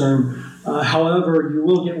a concern. However, you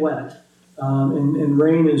will get wet. And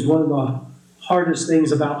rain is one of the hardest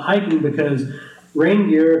things about hiking because rain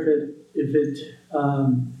gear,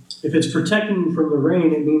 if it's protecting you from the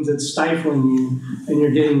rain, it means it's stifling you and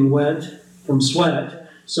you're getting wet from sweat.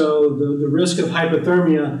 So the risk of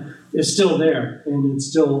hypothermia is still there, and it's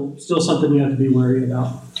still something you have to be worried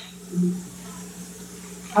about.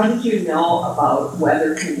 How did you know about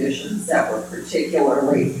weather conditions that were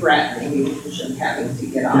particularly threatening you and having to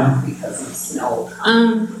get off because of snow?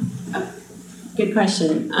 Good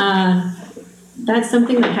question. That's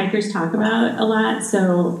something that hikers talk about a lot,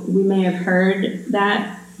 so we may have heard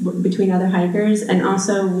that between other hikers, and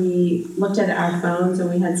also we looked at our phones when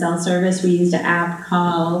we had cell service. We used an app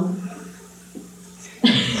called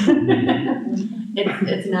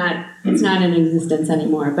it's not in existence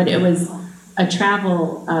anymore, but it was a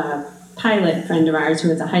travel pilot friend of ours who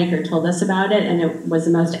was a hiker told us about it, and it was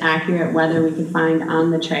the most accurate weather we could find on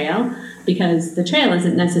the trail, because the trail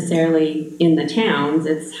isn't necessarily in the towns,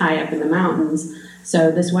 it's high up in the mountains.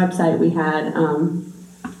 So this website we had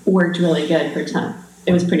worked really good for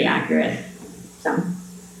it was pretty accurate. So,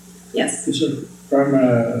 yes. From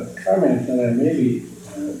a comment that I maybe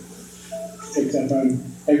picked up on,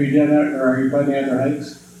 have you done that, or are you planning other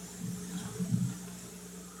hikes?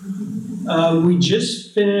 We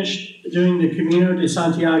just finished doing the Camino de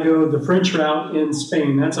Santiago, the French route in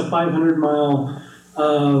Spain. That's a 500-mile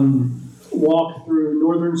walk through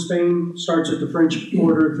northern Spain, starts at the French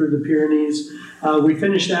border through the Pyrenees. We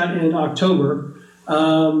finished that in October.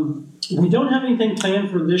 We don't have anything planned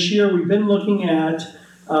for this year. We've been looking at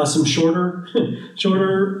some shorter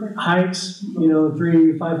hikes,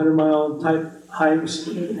 500-mile type hikes.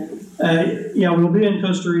 We'll be in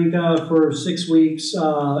Costa Rica for 6 weeks in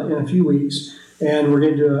a few weeks, and we're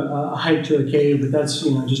going to do a hike to a cave, but that's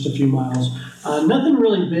just a few miles. Nothing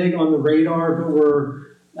really big on the radar,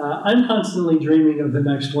 but I'm constantly dreaming of the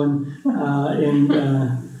next one, and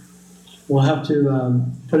we'll have to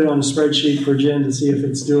put it on a spreadsheet for Jen to see if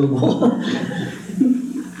it's doable.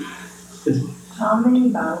 How many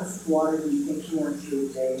bottles of water do you think you want through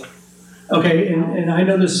a day? Okay, and I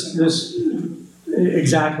know this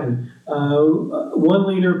exactly. 1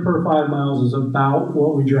 liter per 5 miles is about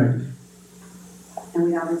what we drink. And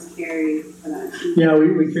we always carry Yeah,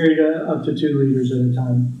 we carried up to 2 liters at a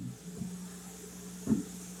time.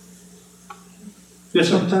 Yes,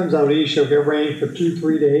 sir. Sometimes out east you'll get rain for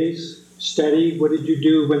 2-3 days steady. What did you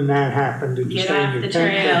do when that happened? Did you get stay off in your the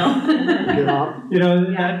tent? trail. Get off?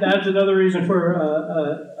 That's another reason for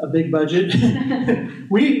a big budget.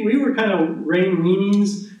 we were kind of rain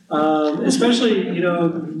weenies, especially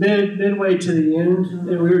midway to the end,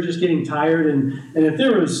 and we were just getting tired. And if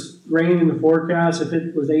there was rain in the forecast, if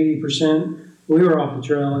it was 80%, we were off the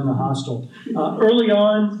trail in the hostel. Early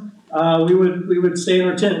on, we would stay in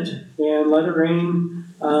our tent and let it rain,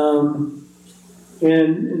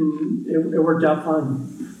 and it worked out fine.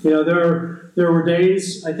 There were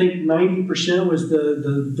days, I think 90% was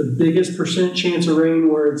the biggest percent chance of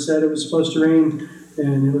rain, where it said it was supposed to rain,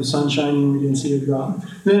 and it was sunshiny and we didn't see a drop.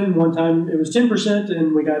 Then one time it was 10%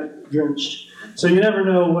 and we got drenched. So you never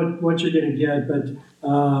know what you're going to get, but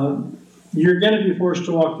you're going to be forced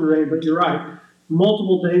to walk through rain. But you're right,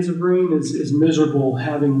 multiple days of rain is miserable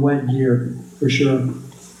having wet gear, for sure.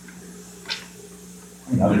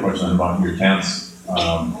 Another question about your tents.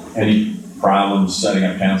 Any problems setting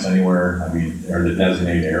up tents anywhere? I mean, are there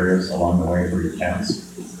designated areas along the way for your tents?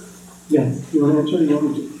 Yeah, you want to answer? You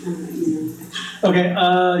want me to? Okay.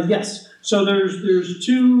 Yes. So there's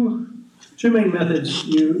two main methods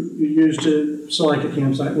you use to select a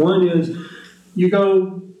campsite. One is you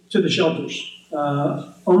go to the shelters.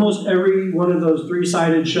 Almost every one of those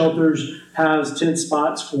 3-sided shelters has tent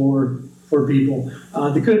spots for for people.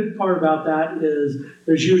 The good part about that is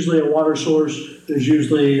there's usually a water source, there's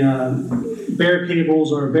usually bear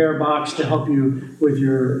cables or a bear box to help you with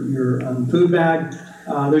your food bag.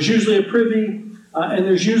 There's usually a privy, and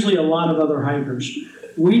there's usually a lot of other hikers.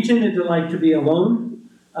 We tended to like to be alone,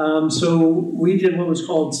 so we did what was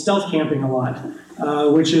called stealth camping a lot,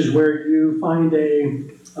 which is where you find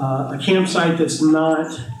a campsite that's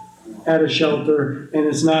not at a shelter and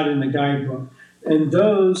it's not in the guidebook. And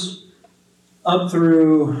those up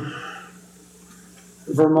through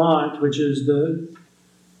Vermont, which is the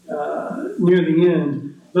near the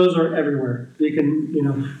end, those are everywhere. You can,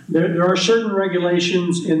 there are certain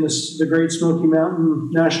regulations in the Great Smoky Mountain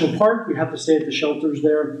National Park. You have to stay at the shelters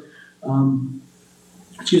there.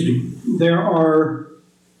 There are,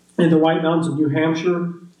 in the White Mountains of New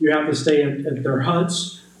Hampshire, you have to stay at their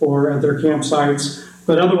huts or at their campsites.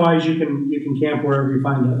 But otherwise, you can camp wherever you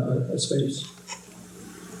find a space.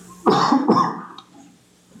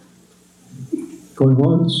 Going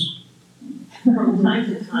once. From time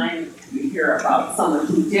to time, you hear about someone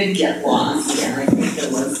who did get lost, and I think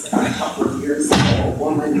there was a couple of years ago, a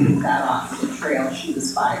woman who got off the trail. She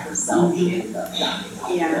was by herself. She ended up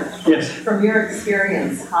dying. Yeah. Yes. From your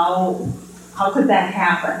experience, how could that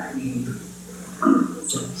happen? I mean,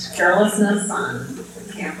 is it carelessness on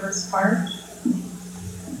the camper's part?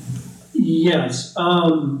 Yes.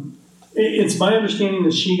 It's my understanding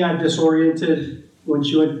that she got disoriented when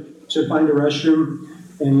she went to find a restroom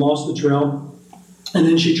and lost the trail. And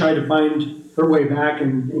then she tried to find her way back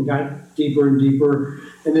and got deeper and deeper.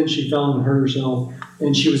 And then she fell and hurt herself.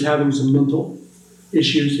 And she was having some mental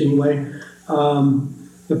issues anyway.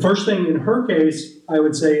 The first thing in her case, I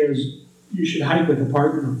would say, is you should hike with a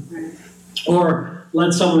partner. Or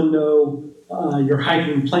let someone know your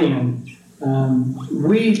hiking plan.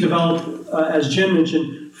 We developed, as Jen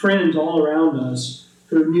mentioned, friends all around us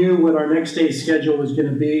who knew what our next day's schedule was going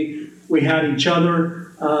to be. We had each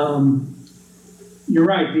other. You're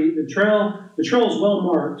right. The trail is well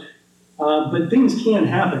marked, but things can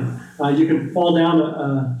happen. You can fall down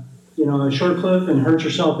a short cliff and hurt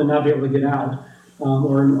yourself and not be able to get out,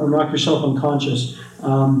 or knock yourself unconscious.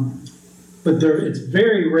 But it's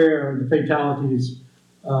very rare, the fatalities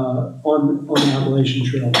on the Appalachian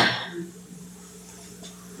Trail.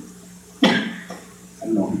 I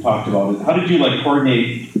don't know if we talked about it. How did you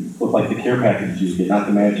coordinate with the care packages you get, not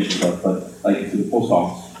the magic stuff, but to the post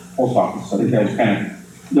office? So I think that was kind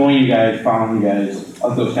of knowing you guys, following you guys. I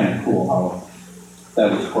thought that was kind of cool how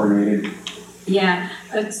that was coordinated. Yeah,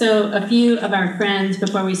 so a few of our friends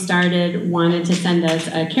before we started wanted to send us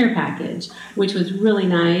a care package, which was really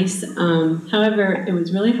nice. However, it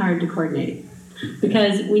was really hard to coordinate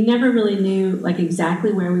because we never really knew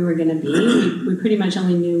exactly where we were going to be. We pretty much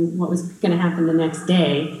only knew what was going to happen the next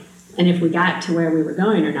day and if we got to where we were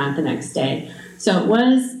going or not the next day. So it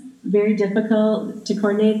was very difficult to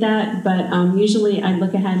coordinate that, but usually I'd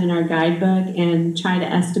look ahead in our guidebook and try to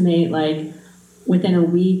estimate within a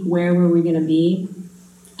week where were we going to be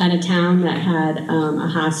at a town that had a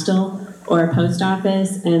hostel or a post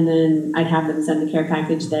office, and then I'd have them send the care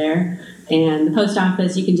package there. And the post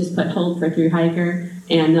office, you can just put hold for thru-hiker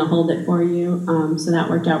and they'll hold it for you. So that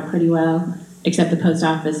worked out pretty well, except the post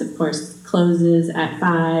office, of course, closes at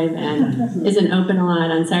 5 and isn't open a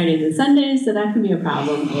lot on Saturdays and Sundays, so that can be a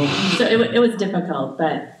problem. So it was difficult,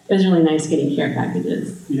 but it was really nice getting care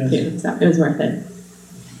packages too, so it was worth it.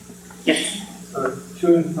 Yes? So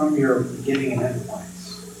to and from your beginning and end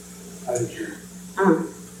points, how did you?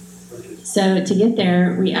 So to get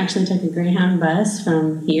there, we actually took a Greyhound bus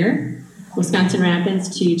from here, Wisconsin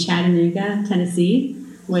Rapids, to Chattanooga, Tennessee,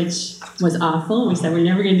 which was awful. We said we're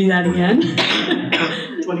never going to do that again.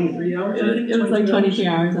 23 hours? It was 23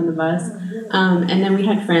 hours on the bus. And then we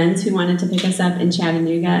had friends who wanted to pick us up in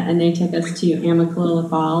Chattanooga, and they took us to Amicalola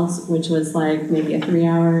Falls, which was maybe a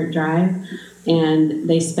 3-hour drive. And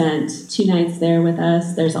they spent 2 nights there with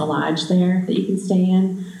us. There's a lodge there that you can stay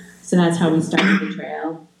in. So that's how we started the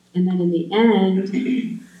trail. And then in the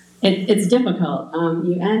end, it's difficult.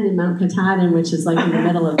 You end in Mount Katahdin, which is in the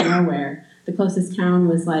middle of nowhere. The closest town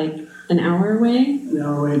was an hour away. An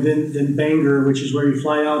hour away. Then Bangor, which is where you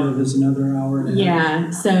fly out of, is another hour and a half. Yeah,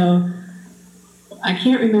 so I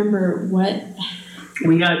can't remember what.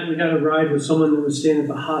 We got a ride with someone that was staying at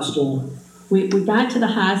the hostel. We got to the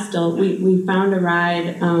hostel. We found a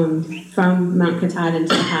ride from Mount Katahdin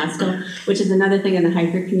to the hostel, which is another thing in the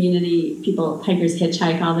hiker community. Hikers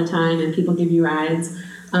hitchhike all the time, and people give you rides.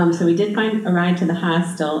 So we did find a ride to the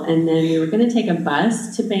hostel, and then we were going to take a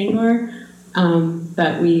bus to Bangor.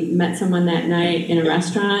 But we met someone that night in a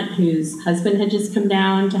restaurant whose husband had just come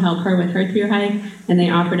down to help her with her thru-hike, and they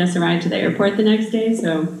offered us a ride to the airport the next day,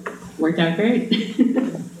 so worked out great.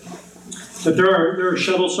 But there are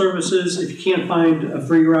shuttle services. If you can't find a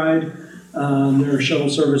free ride, there are shuttle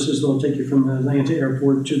services that'll take you from Atlanta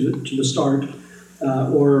Airport to the start,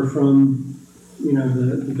 or from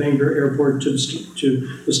the Bangor Airport to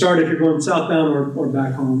the start if you're going southbound or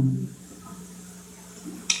back home.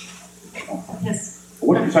 Yes.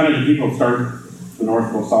 What percentage of people start the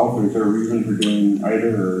north go south, or is there a reason for doing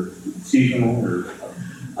either, or seasonal, or?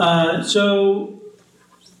 So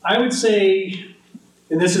I would say,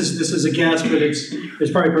 and this is a guess, but it's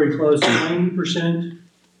probably pretty close. 90%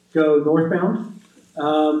 go northbound.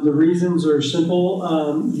 The reasons are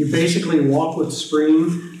simple. You basically walk with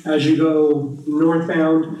spring as you go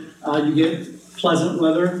northbound. You get pleasant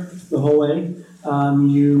weather the whole way.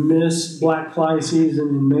 You miss black fly season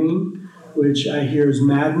in Maine, which I hear is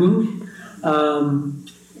maddening. And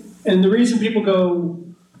the reason people go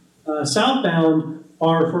southbound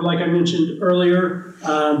are for, like I mentioned earlier,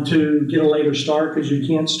 to get a later start, because you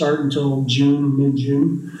can't start until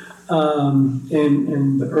mid-June.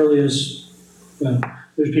 And the earliest, well,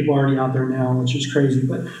 there's people already out there now, which is crazy,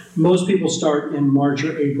 but most people start in March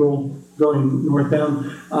or April going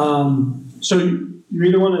northbound. So you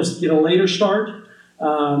either want to get a later start,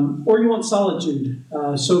 or you want solitude.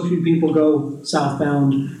 So few people go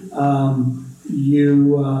southbound.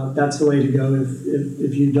 That's the way to go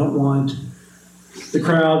if you don't want the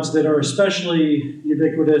crowds that are especially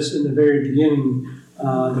ubiquitous in the very beginning.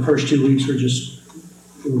 The first 2 weeks were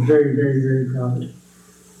very, very, very crowded.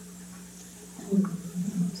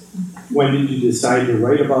 When did you decide to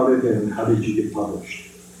write about it, and how did you get published?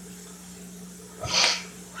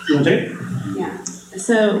 You want to take it? Yeah.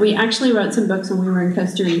 So we actually wrote some books when we were in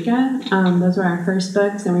Costa Rica. Those were our first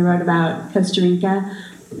books, and we wrote about Costa Rica,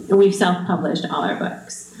 and we've self-published all our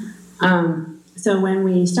books. So when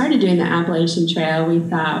we started doing the Appalachian Trail, we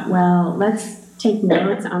thought, well, let's take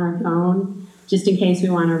notes on our phone just in case we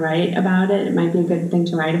want to write about it. It might be a good thing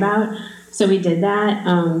to write about. So we did that,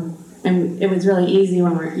 and it was really easy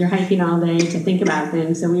when you're hiking all day to think about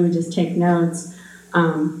things. So we would just take notes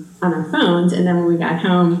on our phones, and then when we got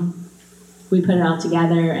home, we put it all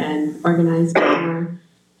together and organized it more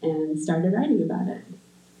and started writing about it.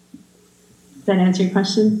 Does that answer your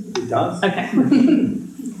question? It does. Okay.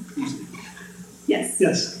 Yes.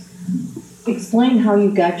 Yes. Explain how you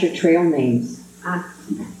got your trail names.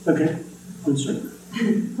 Okay. That's right.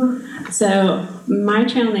 So my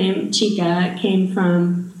trail name, Chica, came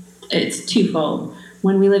from, it's twofold.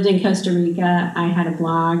 When we lived in Costa Rica, I had a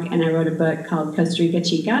blog and I wrote a book called Costa Rica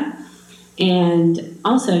Chica. And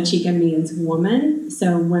also Chica means woman.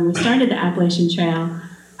 So when we started the Appalachian Trail,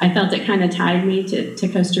 I felt it kind of tied me to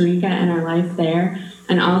Costa Rica and our life there.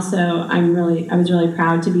 And also I was really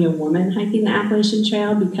proud to be a woman hiking the Appalachian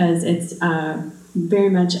Trail, because it's very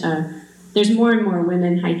much there's more and more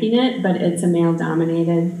women hiking it, but it's a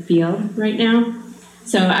male-dominated field right now.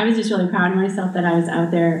 So I was just really proud of myself that I was out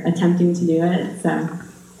there attempting to do it. So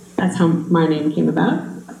that's how my name came about.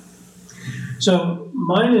 So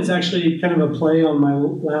mine is actually kind of a play on my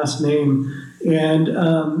last name. And,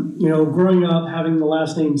 growing up having the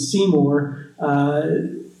last name Seymour,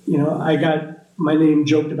 I got my name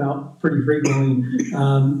joked about pretty frequently.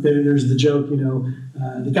 There's the joke,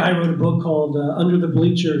 the guy wrote a book called Under the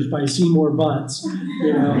Bleachers by Seymour Butts,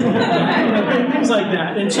 things like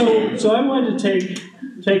that. And so I wanted to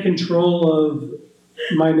take control of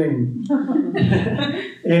my name.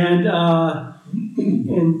 And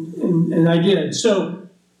I did. So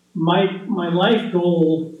my life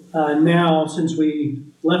goal now, since we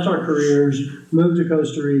left our careers, moved to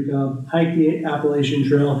Costa Rica, hiked the Appalachian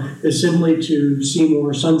Trail, is simply to see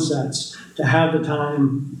more sunsets, to have the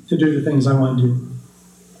time to do the things I want to do.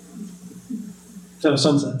 So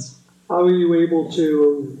sunsets. How are you able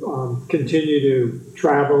to continue to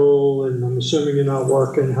travel, and I'm assuming you're not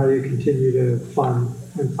working, how do you continue to fund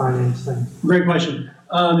and finance things? Great question.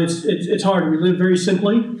 It's hard. We live very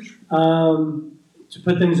simply. To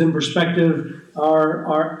put things in perspective,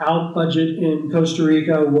 our out budget in Costa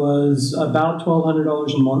Rica was about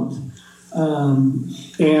 $1,200 a month.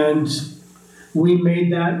 And we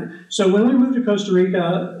made that. So when we moved to Costa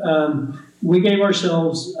Rica, we gave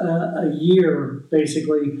ourselves a year,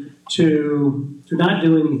 basically, to not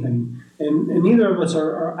do anything. And neither of us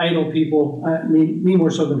are idle people, me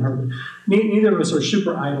more so than her, but neither of us are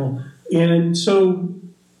super idle. And so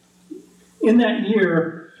in that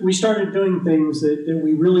year, we started doing things that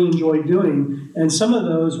we really enjoyed doing, and some of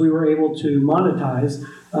those we were able to monetize,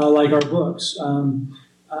 like our books.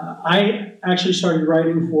 I actually started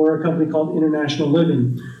writing for a company called International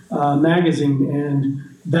Living magazine, and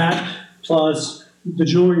that plus the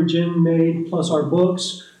jewelry Jen made, plus our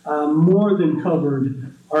books, more than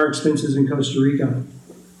covered our expenses in Costa Rica.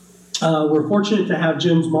 We're fortunate to have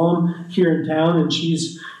Jen's mom here in town, and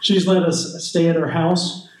she's let us stay at her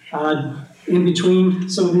house in between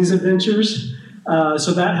some of these adventures,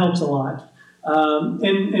 so that helps a lot.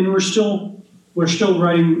 And we're still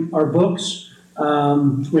writing our books.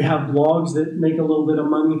 We have blogs that make a little bit of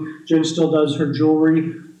money. Jen still does her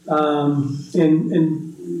jewelry and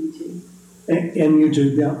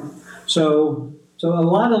YouTube, yeah. So a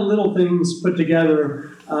lot of little things put together,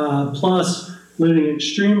 plus living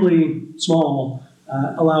extremely small,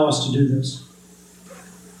 allow us to do this.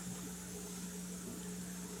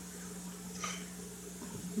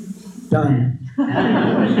 Done.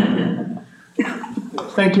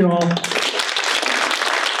 Thank you all.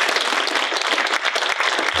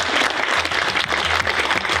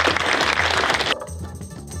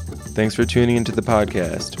 Thanks for tuning into the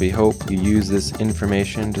podcast. We hope you use this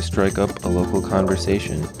information to strike up a local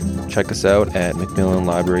conversation. Check us out at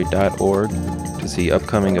McMillanLibrary.org to see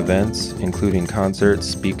upcoming events, including concerts,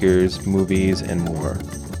 speakers, movies, and more.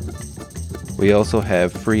 We also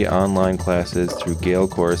have free online classes through Gale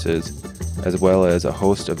courses, as well as a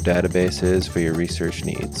host of databases for your research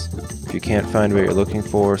needs. If you can't find what you're looking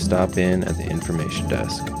for, stop in at the information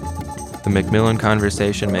desk. The McMillan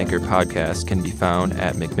Conversation Maker podcast can be found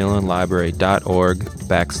at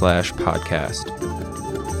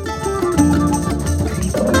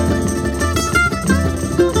McMillanLibrary.org/podcast.